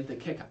start trying the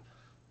kick up,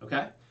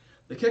 okay?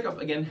 The kick up,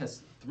 again,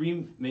 has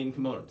three main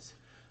components.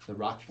 The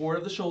rock forward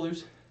of the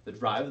shoulders, the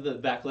drive of the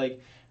back leg,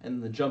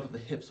 and the jump of the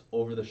hips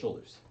over the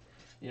shoulders.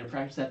 You're gonna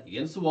practice that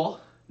against the wall,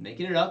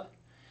 making it up,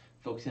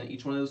 focusing on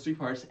each one of those three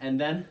parts, and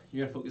then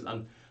you're gonna focus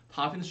on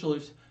popping the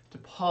shoulders to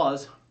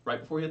pause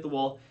right before you hit the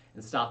wall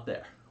and stop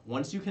there.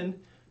 Once you can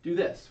do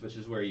this, which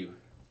is where you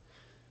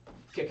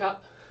kick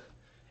up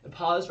and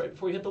pause right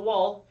before you hit the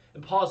wall,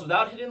 and pause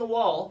without hitting the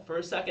wall for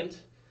a second,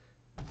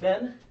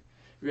 then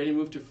you're ready to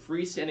move to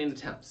freestanding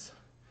attempts.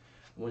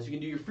 And once you can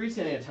do your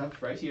freestanding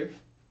attempt right here,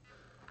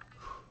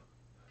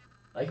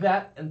 like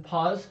that, and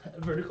pause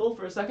vertical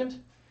for a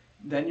second.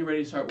 Then you're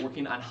ready to start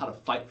working on how to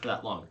fight for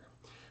that longer.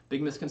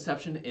 Big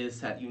misconception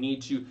is that you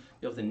need to be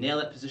able to nail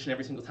that position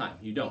every single time.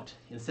 You don't.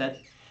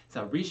 Instead, it's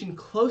about reaching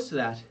close to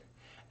that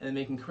and then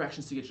making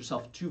corrections to get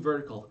yourself too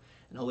vertical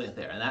and holding it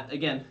there. And that,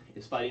 again,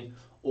 is fighting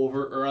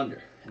over or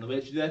under. And the way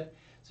that you do that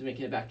is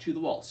making it back to the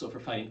wall. So if we're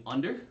fighting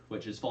under,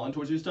 which is falling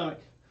towards your stomach,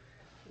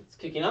 it's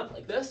kicking up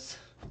like this,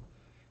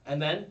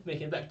 and then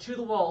making it back to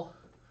the wall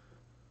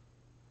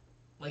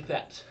like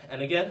that.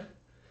 And again,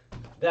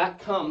 that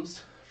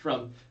comes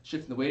from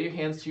shifting the weight of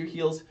your hands to your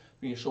heels,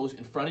 bringing your shoulders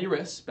in front of your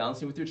wrists,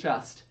 balancing with your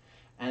chest,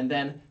 and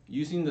then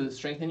using the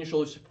strength in your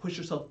shoulders to push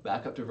yourself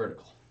back up to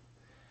vertical.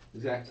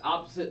 Exact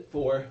opposite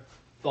for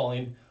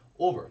falling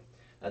over.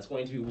 That's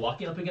going to be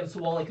walking up against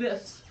the wall like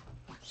this,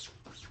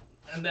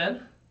 and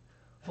then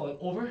falling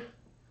over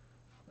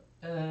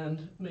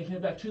and making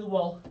it back to the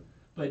wall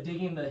by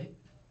digging the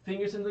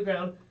fingers into the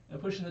ground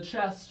and pushing the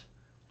chest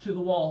to the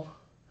wall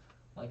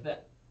like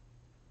that.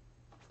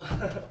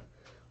 A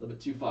little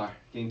bit too far,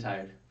 getting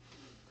tired.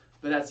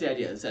 But that's the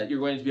idea, is that you're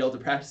going to be able to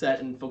practice that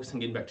and focus on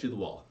getting back to the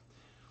wall.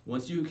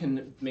 Once you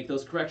can make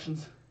those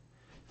corrections,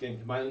 you can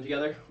combine them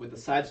together with the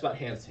side squat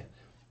handstand.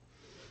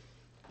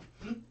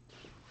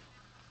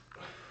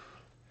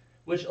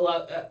 Which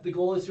the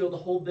goal is to be able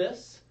to hold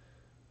this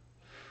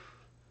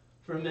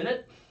for a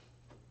minute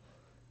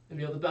and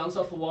be able to bounce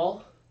off the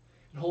wall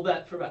and hold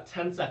that for about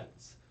 10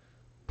 seconds.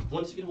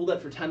 Once you can hold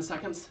that for 10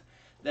 seconds,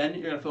 then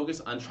you're going to focus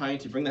on trying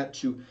to bring that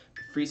to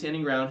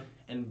freestanding ground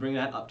and bring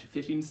that up to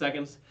 15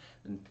 seconds,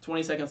 then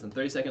 20 seconds, then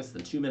 30 seconds,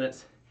 then 2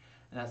 minutes.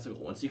 And that's the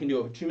goal. Once you can do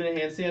a 2-minute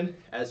handstand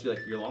as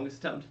your longest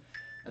attempt,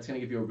 that's going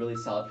to give you a really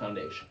solid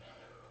foundation.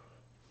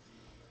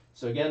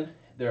 So again,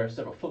 there are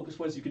several focus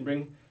points you can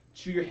bring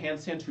to your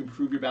handstand to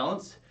improve your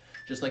balance.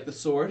 Just like the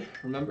sword,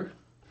 remember?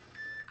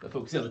 By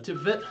focusing on the tip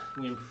of it,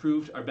 we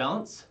improved our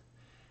balance,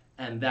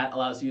 and that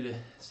allows you to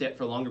stay up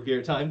for a longer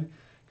period of time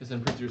because it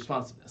improves your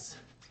responsiveness.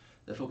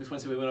 The focus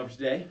points that we went over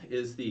today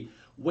is the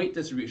weight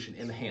distribution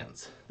in the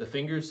hands, the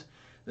fingers,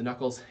 the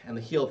knuckles, and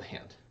the heel of the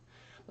hand.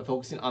 By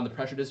focusing on the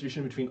pressure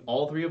distribution between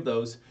all three of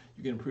those,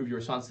 you can improve your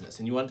responsiveness,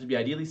 and you want it to be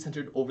ideally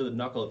centered over the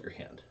knuckle of your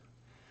hand.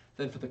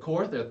 Then for the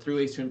core, there are 3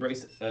 ways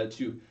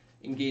to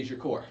engage your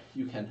core.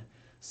 You can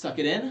suck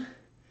it in,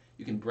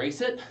 you can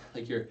brace it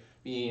like you're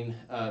being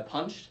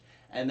punched,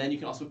 and then you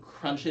can also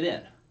crunch it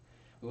in.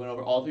 We went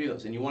over all 3 of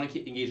those, and you want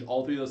to engage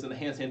all 3 of those in the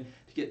handstand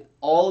to get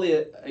all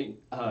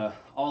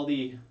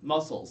the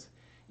muscles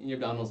in your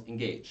abdominals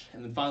engaged.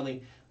 And then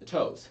finally, the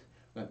toes.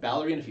 We have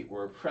ballerina feet.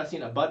 We're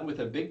pressing a button with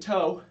a big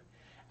toe,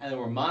 and then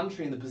we're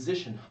monitoring the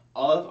position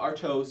of our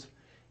toes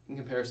in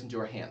comparison to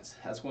our hands.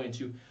 That's going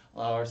to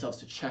allow ourselves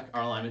to check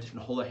our alignment and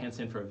hold our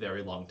handstand for a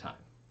very long time.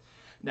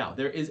 Now,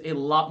 there is a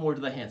lot more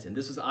to the handstand.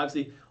 This was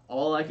obviously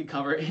all I could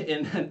cover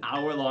in an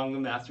hour-long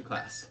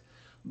masterclass.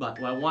 But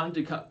what I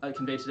wanted to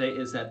convey today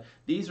is that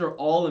these are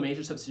all the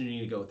major steps you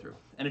need to go through.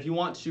 And if you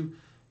want to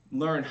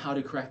learn how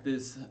to correct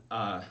this,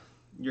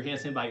 your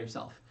handstand by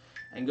yourself,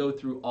 and go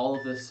through all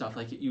of this stuff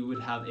like you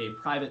would have a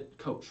private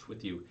coach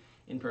with you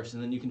in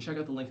person, then you can check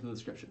out the link in the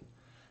description.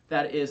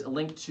 That is a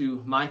link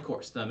to my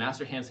course, the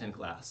Master Handstand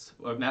class,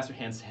 or Master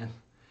Handstand,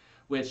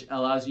 which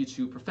allows you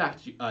to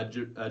perfect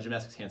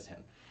gymnastics handstand.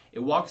 It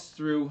walks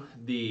through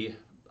the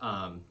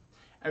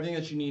everything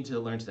that you need to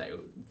learn today. It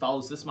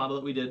follows this model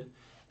that we did,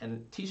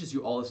 and teaches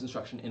you all this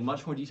instruction in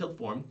much more detailed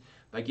form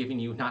by giving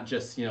you not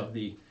just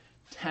the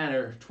 10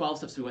 or 12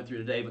 steps we went through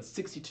today, but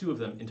 62 of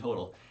them in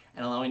total,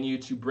 and allowing you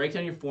to break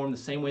down your form the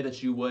same way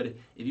that you would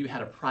if you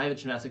had a private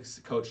gymnastics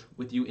coach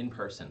with you in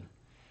person.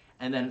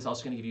 And then it's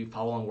also going to give you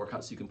follow-along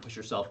workouts so you can push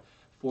yourself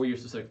for your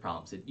specific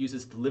problems. It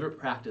uses deliberate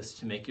practice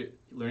to make your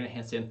learning a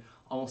handstand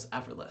almost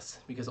effortless,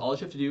 because all you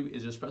have to do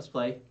is just press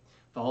play,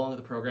 follow along with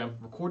the program,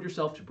 record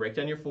yourself to break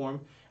down your form,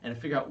 and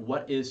figure out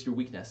what is your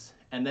weakness.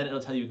 And then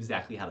it'll tell you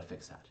exactly how to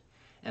fix that.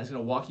 And it's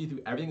going to walk you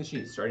through everything that you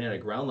need, starting at a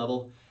ground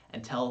level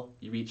until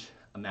you reach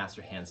a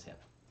master handstand.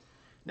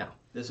 Now,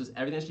 this was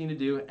everything that you need to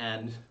do,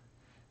 and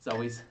as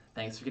always,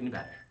 thanks for getting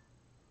better.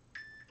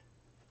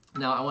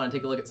 Now, I want to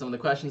take a look at some of the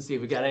questions, see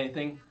if we got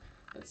anything.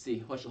 Let's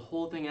see, watch the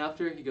whole thing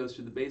after. He goes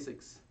through the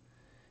basics.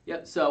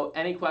 Yep, so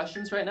any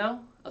questions right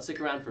now? I'll stick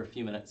around for a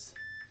few minutes.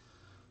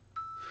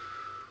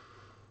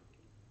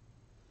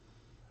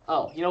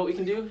 Oh, you know what we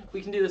can do?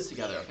 We can do this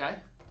together, okay?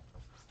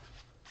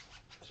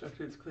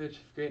 Structure is clear,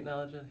 great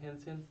knowledge on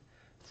handstands.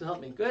 So help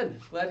me. Good.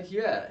 Glad to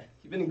hear that.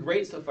 You've been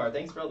great so far.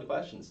 Thanks for all the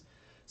questions.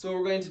 So what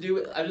we're going to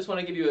do, I just want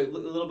to give you a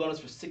little bonus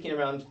for sticking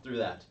around through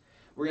that.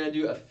 We're going to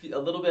do a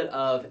little bit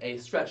of a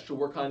stretch to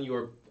work on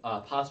your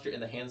posture in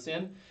the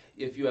handstand.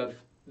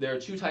 There are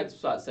 2 types of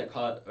spots that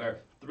cause, or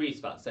 3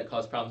 spots that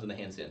cause problems in the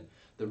handstand: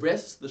 the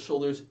wrists, the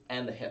shoulders,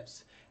 and the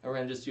hips. And we're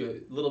going to just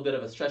do a little bit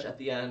of a stretch at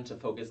the end to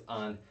focus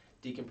on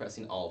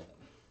decompressing all of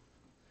them.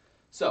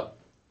 So,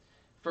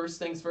 first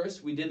things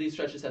first, we did these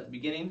stretches at the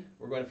beginning.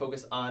 We're going to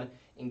focus on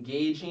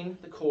engaging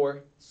the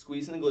core,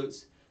 squeezing the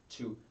glutes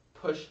to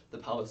push the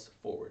pelvis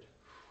forward.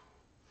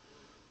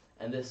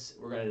 And this,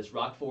 we're going to just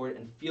rock forward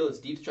and feel this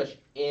deep stretch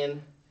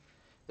in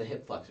the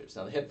hip flexors.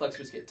 Now the hip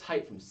flexors get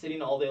tight from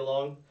sitting all day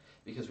long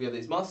because we have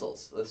these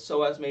muscles, the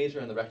psoas major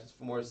and the rectus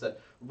femoris, that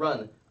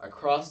run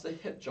across the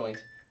hip joint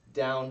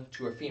down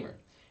to our femur.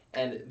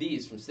 And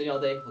these, from sitting all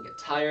day, will get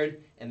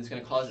tired, and it's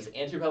going to cause this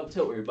anterior pelvic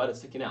tilt where your butt is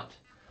sticking out.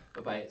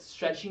 But by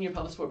stretching your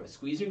pelvis forward, by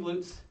squeezing your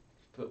glutes,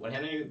 put one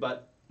hand on your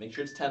butt, make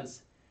sure it's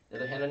tense, the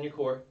other hand on your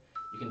core,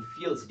 you can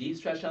feel this deep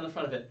stretch down the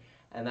front of it,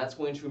 and that's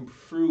going to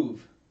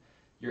improve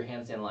your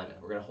handstand alignment.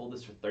 We're going to hold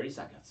this for 30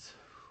 seconds.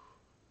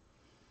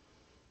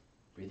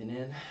 Breathing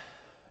in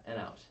and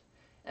out.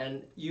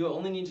 And you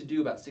only need to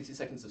do about 60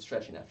 seconds of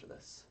stretching after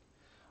this.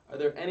 Are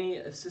there any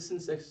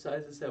assistance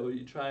exercises that would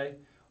you try,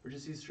 or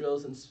just these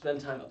drills and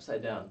spend time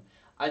upside down?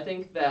 I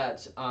think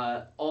that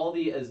all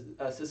the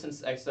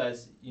assistance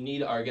exercises you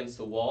need are against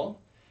the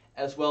wall,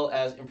 as well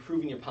as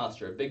improving your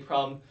posture. A big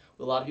problem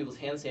with a lot of people's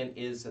handstand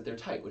is that they're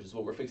tight, which is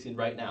what we're fixing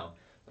right now.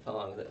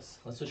 Along with this.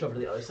 Let's switch over to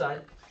the other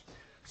side.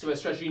 So by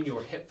stretching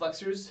your hip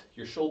flexors,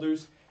 your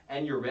shoulders,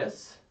 and your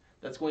wrists,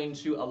 that's going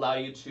to allow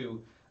you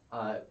to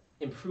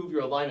improve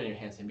your alignment in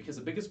your handstand, because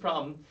the biggest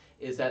problem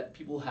is that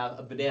people have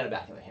a banana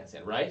back in the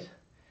handstand, right?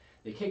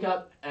 They kick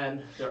up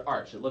and they're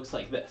arched. It looks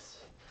like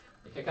this.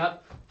 They kick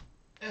up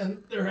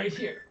and they're right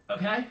here,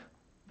 okay?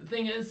 The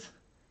thing is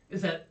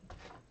that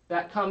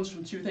that comes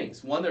from two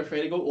things. One, they're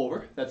afraid to go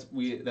over. That's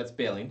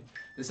bailing.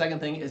 The second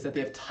thing is that they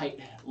have tight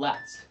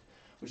lats,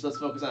 which let's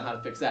focus on how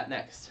to fix that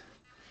next.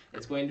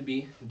 It's going to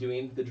be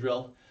doing the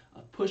drill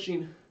of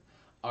pushing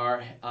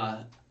our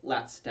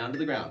lats down to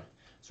the ground.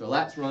 So our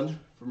lats run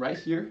from right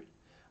here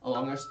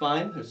along our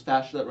spine. There's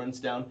fascia that runs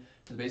down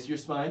to the base of your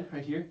spine,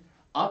 right here.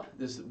 Up,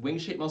 this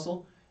wing-shaped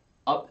muscle,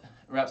 up,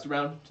 wraps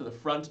around to the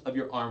front of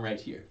your arm right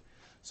here.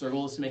 So our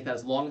goal is to make that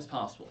as long as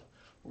possible.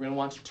 We're going to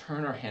want to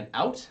turn our hand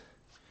out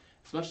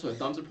as much so our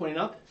thumbs are pointing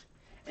up.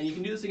 And you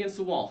can do this against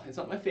the wall. It's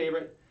not my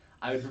favorite.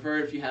 I would prefer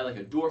if you had like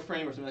a door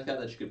frame or something like that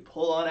that you could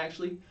pull on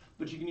actually,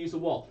 but you can use a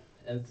wall.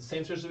 And it's the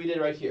same stretch that we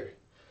did right here.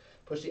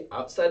 Push the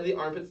outside of the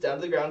armpits down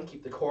to the ground,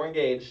 keep the core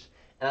engaged,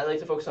 and I like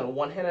to focus on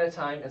one hand at a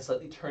time and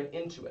slightly turn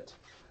into it.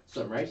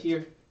 So I'm right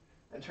here,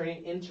 I'm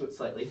turning into it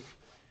slightly,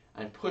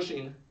 I'm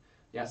pushing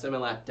the outside of my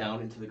lat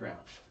down into the ground.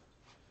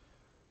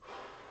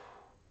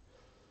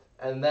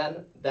 And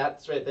then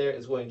that's right there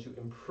is going to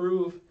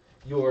improve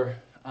your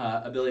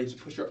ability to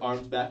push your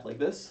arms back like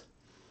this.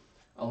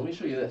 Oh, let me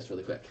show you this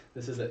really quick.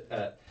 This is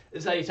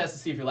how you test to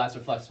see if your lats are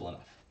flexible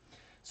enough.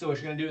 So what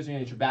you're going to do is you're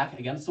going to get your back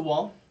against the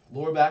wall,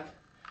 lower back,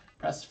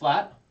 press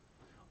flat,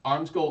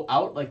 arms go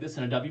out like this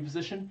in a W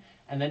position,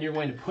 and then you're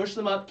going to push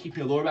them up, keeping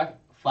your lower back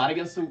flat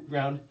against the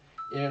ground,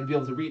 and you're going to be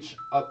able to reach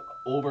up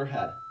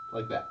overhead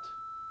like that.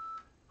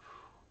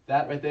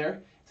 That right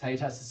there is how you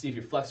test to see if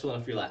you're flexible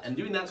enough for your lat. And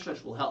doing that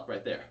stretch will help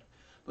right there.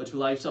 But to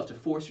allow yourself to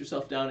force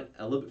yourself down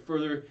a little bit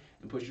further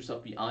and push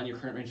yourself beyond your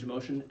current range of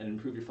motion and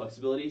improve your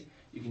flexibility,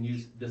 you can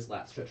use this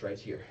lat stretch right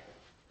here.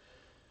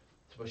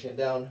 So pushing it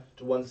down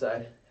to one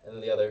side and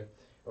then the other. And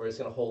we're just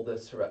going to hold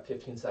this for about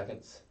 15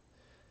 seconds.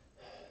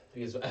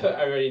 Because I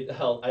already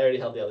held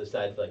the other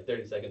side for like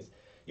 30 seconds.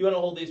 You want to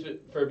hold these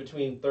for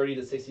between 30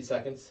 to 60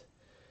 seconds.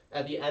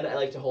 At the end, I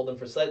like to hold them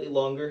for slightly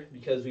longer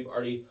because we've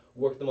already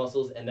worked the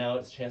muscles, and now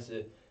it's a chance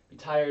to be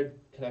tired,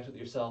 connect with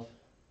yourself,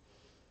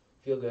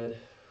 feel good.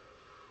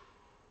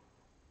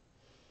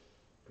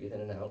 Breathe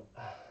in and out.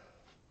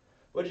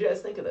 What did you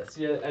guys think of this?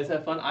 Did you guys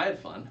have fun? I had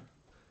fun.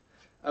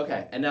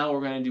 Okay, and now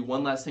we're going to do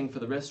one last thing for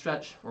the wrist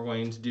stretch. We're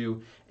going to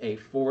do a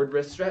forward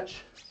wrist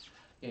stretch.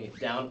 Okay,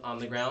 down on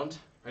the ground,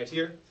 right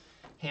here.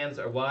 Hands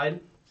are wide,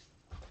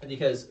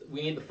 because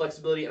we need the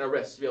flexibility in our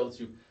wrists to be able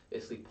to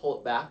basically pull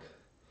it back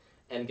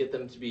and get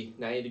them to be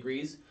 90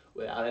 degrees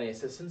without any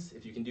assistance.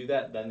 If you can do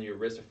that, then your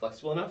wrists are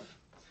flexible enough.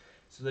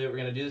 So the way we're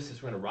going to do this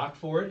is we're going to rock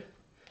forward,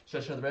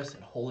 stretch out the wrist,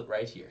 and hold it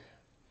right here.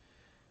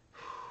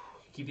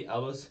 Keep the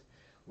elbows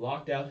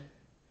locked out,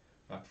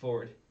 rock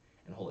forward,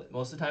 and hold it.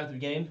 Most of the time at the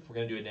beginning, we're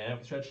going to do a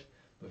dynamic stretch,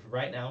 but for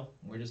right now,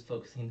 we're just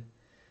focusing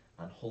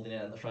on holding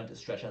it in the front to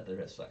stretch out the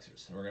wrist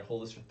flexors. And we're going to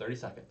hold this for 30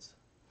 seconds.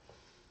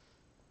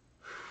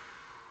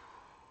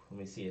 Let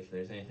me see if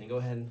there's anything. Go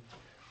ahead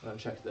and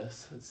check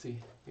this. Let's see.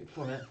 Good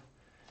format.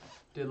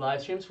 Did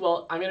live streams?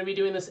 Well, I'm going to be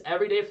doing this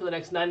every day for the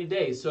next 90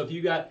 days. So if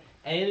you got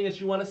anything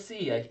that you want to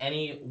see, like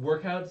any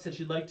workouts that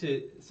you'd like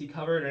to see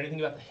covered, or anything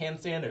about the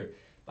handstand or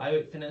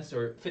bodyweight fitness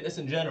or fitness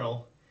in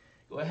general,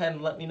 go ahead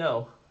and let me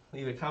know.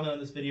 Leave a comment on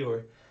this video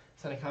or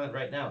send a comment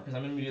right now, because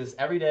I'm going to be doing this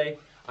every day.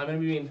 I'm going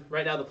to be doing,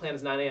 right now the plan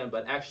is 9 a.m.,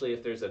 but actually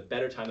if there's a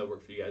better time that will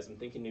work for you guys, I'm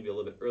thinking maybe a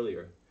little bit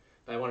earlier.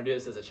 But I want to do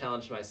this as a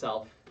challenge to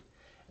myself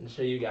and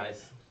show you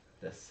guys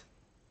this.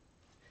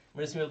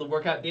 We're just going to be able to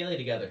work out daily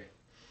together.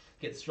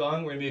 Get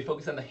strong. We're going to be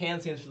focused on the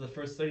handstands for the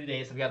first 30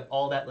 days. I've got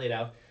all that laid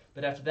out.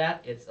 But after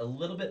that, it's a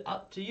little bit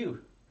up to you.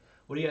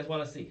 What do you guys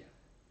want to see?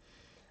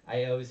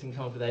 I always can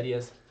come up with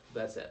ideas.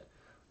 That's it.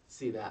 Let's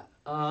see that.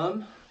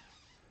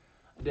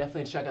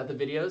 Definitely check out the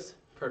videos.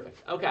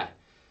 Perfect. Okay.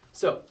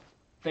 So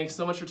thanks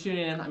so much for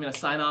tuning in. I'm going to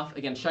sign off.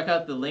 Again, check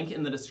out the link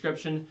in the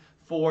description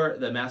for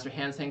the Master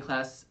Handstand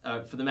class,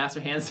 for the Master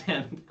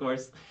Handstand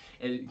course.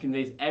 It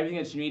conveys everything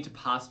that you need to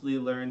possibly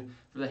learn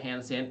for the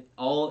handstand,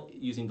 all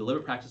using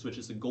deliberate practice, which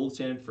is the gold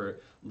standard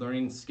for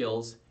learning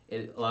skills.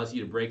 It allows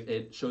you to break,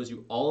 it shows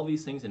you all of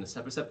these things in a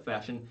separate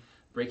fashion,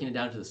 breaking it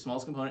down to the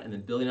smallest component and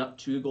then building up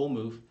to a goal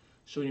move,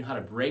 showing you how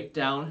to break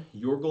down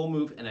your goal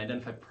move and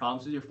identify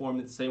problems with your form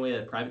in the same way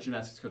that a private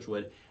gymnastics coach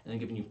would, and then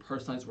giving you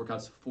personalized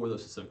workouts for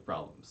those specific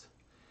problems.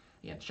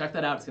 Again, check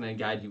that out. It's going to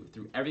guide you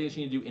through everything that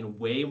you need to do in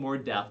way more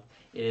depth.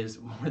 It is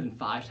more than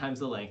 5 times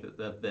the length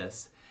of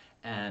this,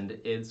 and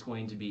it's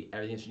going to be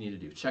everything that you need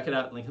to do. Check it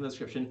out, link in the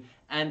description.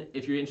 And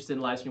if you're interested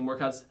in live stream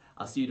workouts,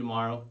 I'll see you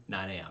tomorrow,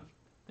 9 a.m.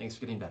 Thanks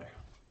for getting better.